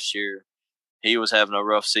guy last year. He was having a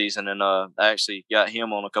rough season, and I actually got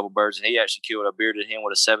him on a couple birds, and he actually killed a bearded hen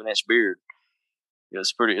with a 7-inch beard.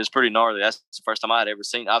 It's pretty gnarly. That's the first time I had ever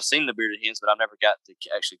seen. I've seen the bearded hens, but I've never got to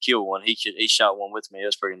actually kill one. He shot one with me. It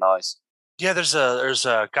was pretty nice. Yeah, there's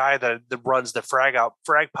a guy that runs the Frag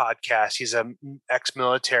podcast. He's a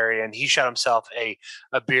ex-military, and he shot himself a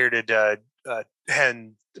bearded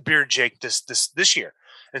hen, bearded Jake this year.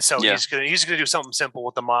 And so he's gonna do something simple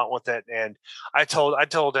with the mount with it. And I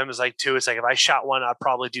told him it's like if I shot one, I'd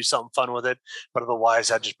probably do something fun with it, but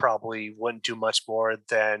otherwise I just probably wouldn't do much more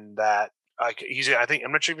than that. I think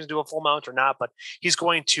I'm not sure if he's gonna do a full mount or not, but he's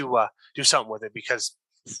going to do something with it, because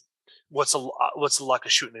what's the luck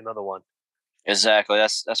of shooting another one? Exactly.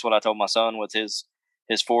 That's what I told my son with his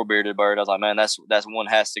 4-bearded bird. I was like, man, that's one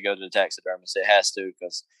has to go to the taxidermist. It has to,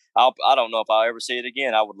 because I don't know if I'll ever see it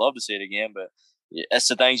again. I would love to see it again, but that's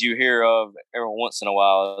the things you hear of every once in a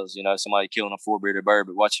while is, somebody killing a 4-bearded bird,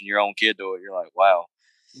 but watching your own kid do it, you're like, wow.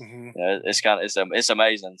 Mm-hmm. It's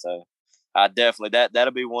amazing. So I definitely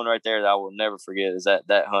that'll be one right there that I will never forget, is that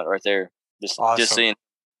hunt right there. Just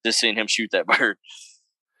seeing him shoot that bird.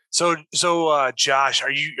 So Josh,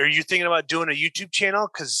 are you thinking about doing a YouTube channel?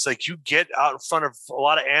 Because you get out in front of a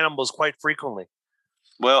lot of animals quite frequently.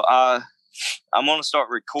 Well, I'm going to start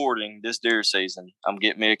recording this deer season. I'm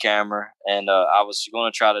getting me a camera, and I was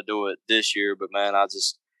going to try to do it this year, but man, I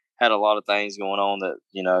just had a lot of things going on that,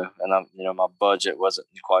 and my budget wasn't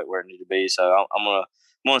quite where it needed to be. So I'm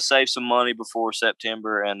going to save some money before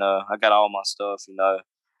September, and I got all my stuff,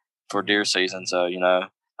 for deer season. So,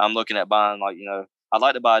 I'm looking at buying I'd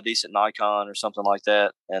like to buy a decent Nikon or something like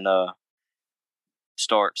that, and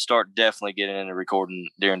start definitely getting into recording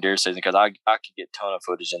during deer season, because I could get a ton of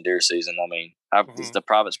footage in deer season. I mean, the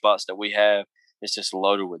private spots that we have, it's just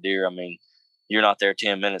loaded with deer. I mean, you're not there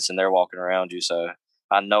 10 minutes and they're walking around you. So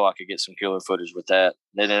I know I could get some killer footage with that.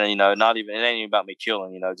 And then, it ain't even about me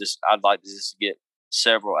killing, just I'd like to just get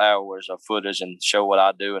several hours of footage and show what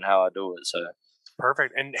I do and how I do it. So.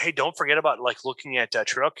 Perfect. And hey, don't forget about looking at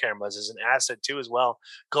trail cameras as an asset too as well.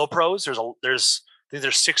 GoPros, there's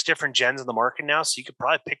 6 different gens in the market now, so you could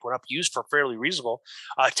probably pick one up used for fairly reasonable.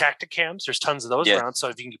 Tacticams, there's tons of those around. So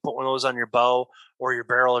if you can put one of those on your bow or your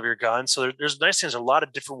barrel of your gun, so there's nice things. There's a lot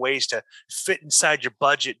of different ways to fit inside your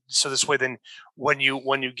budget. So this way, then when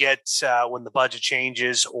the budget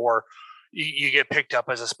changes, or you get picked up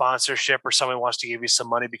as a sponsorship, or somebody wants to give you some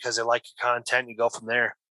money because they like your content, you go from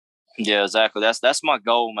there. Yeah, exactly. That's my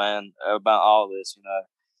goal, man, about all this.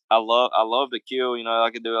 I love to kill. I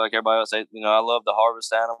could do it like everybody else. I love to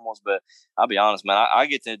harvest animals, but I'll be honest, man, I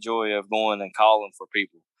get the joy of going and calling for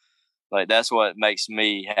people. That's what makes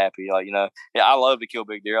me happy. I love to kill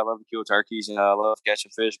big deer. I love to kill turkeys. I love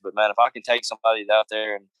catching fish. But man, if I can take somebody out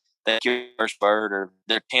there and they kill their first bird or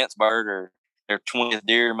their 10th bird or their 20th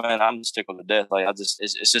deer, man, I'm just tickled to death.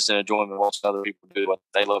 It's just an enjoyment watching other people do what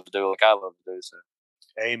they love to do, like I love to do. So.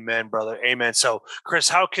 Amen, brother. Amen. So,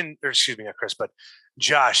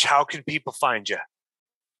 Josh, how can people find you?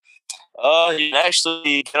 You can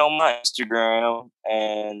actually get on my Instagram,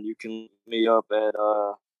 and you can look me up at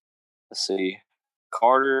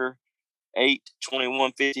Carter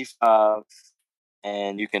 82155,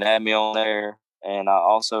 and you can add me on there. And I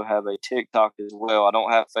also have a TikTok as well. I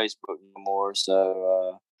don't have Facebook anymore,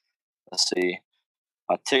 so let's see.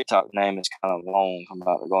 My TikTok name is kind of long. I'm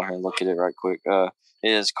about to go ahead and look at it right quick. It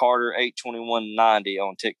is Carter 82190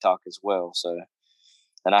 on TikTok as well. So,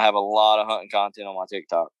 and I have a lot of hunting content on my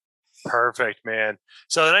TikTok. Perfect, man.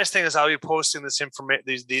 So the nice thing is I'll be posting this information,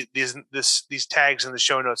 these tags in the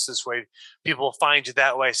show notes. This way, people will find you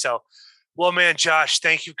that way. So, well, man, Josh,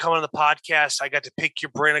 thank you for coming on the podcast. I got to pick your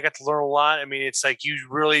brain. I got to learn a lot. I mean, it's like you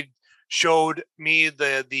really showed me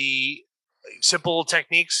the simple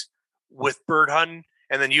techniques with bird hunting,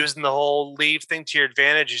 and then using the whole leave thing to your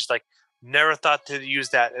advantage. Is like never thought to use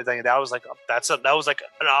that. I think that was like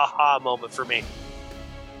an aha moment for me.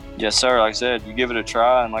 Yes, sir. Like I said, you give it a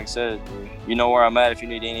try, and like I said, you know where I'm at if you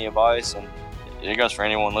need any advice, and it goes for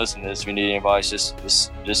anyone listening to this. If you need any advice,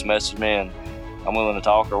 just message me, and I'm willing to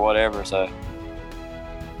talk or whatever. So,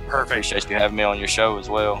 perfect. I appreciate you having me on your show as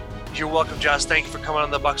well. You're welcome, Josh. Thank you for coming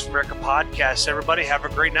on the Bucks of America podcast. Everybody, have a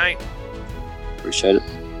great night. Appreciate it.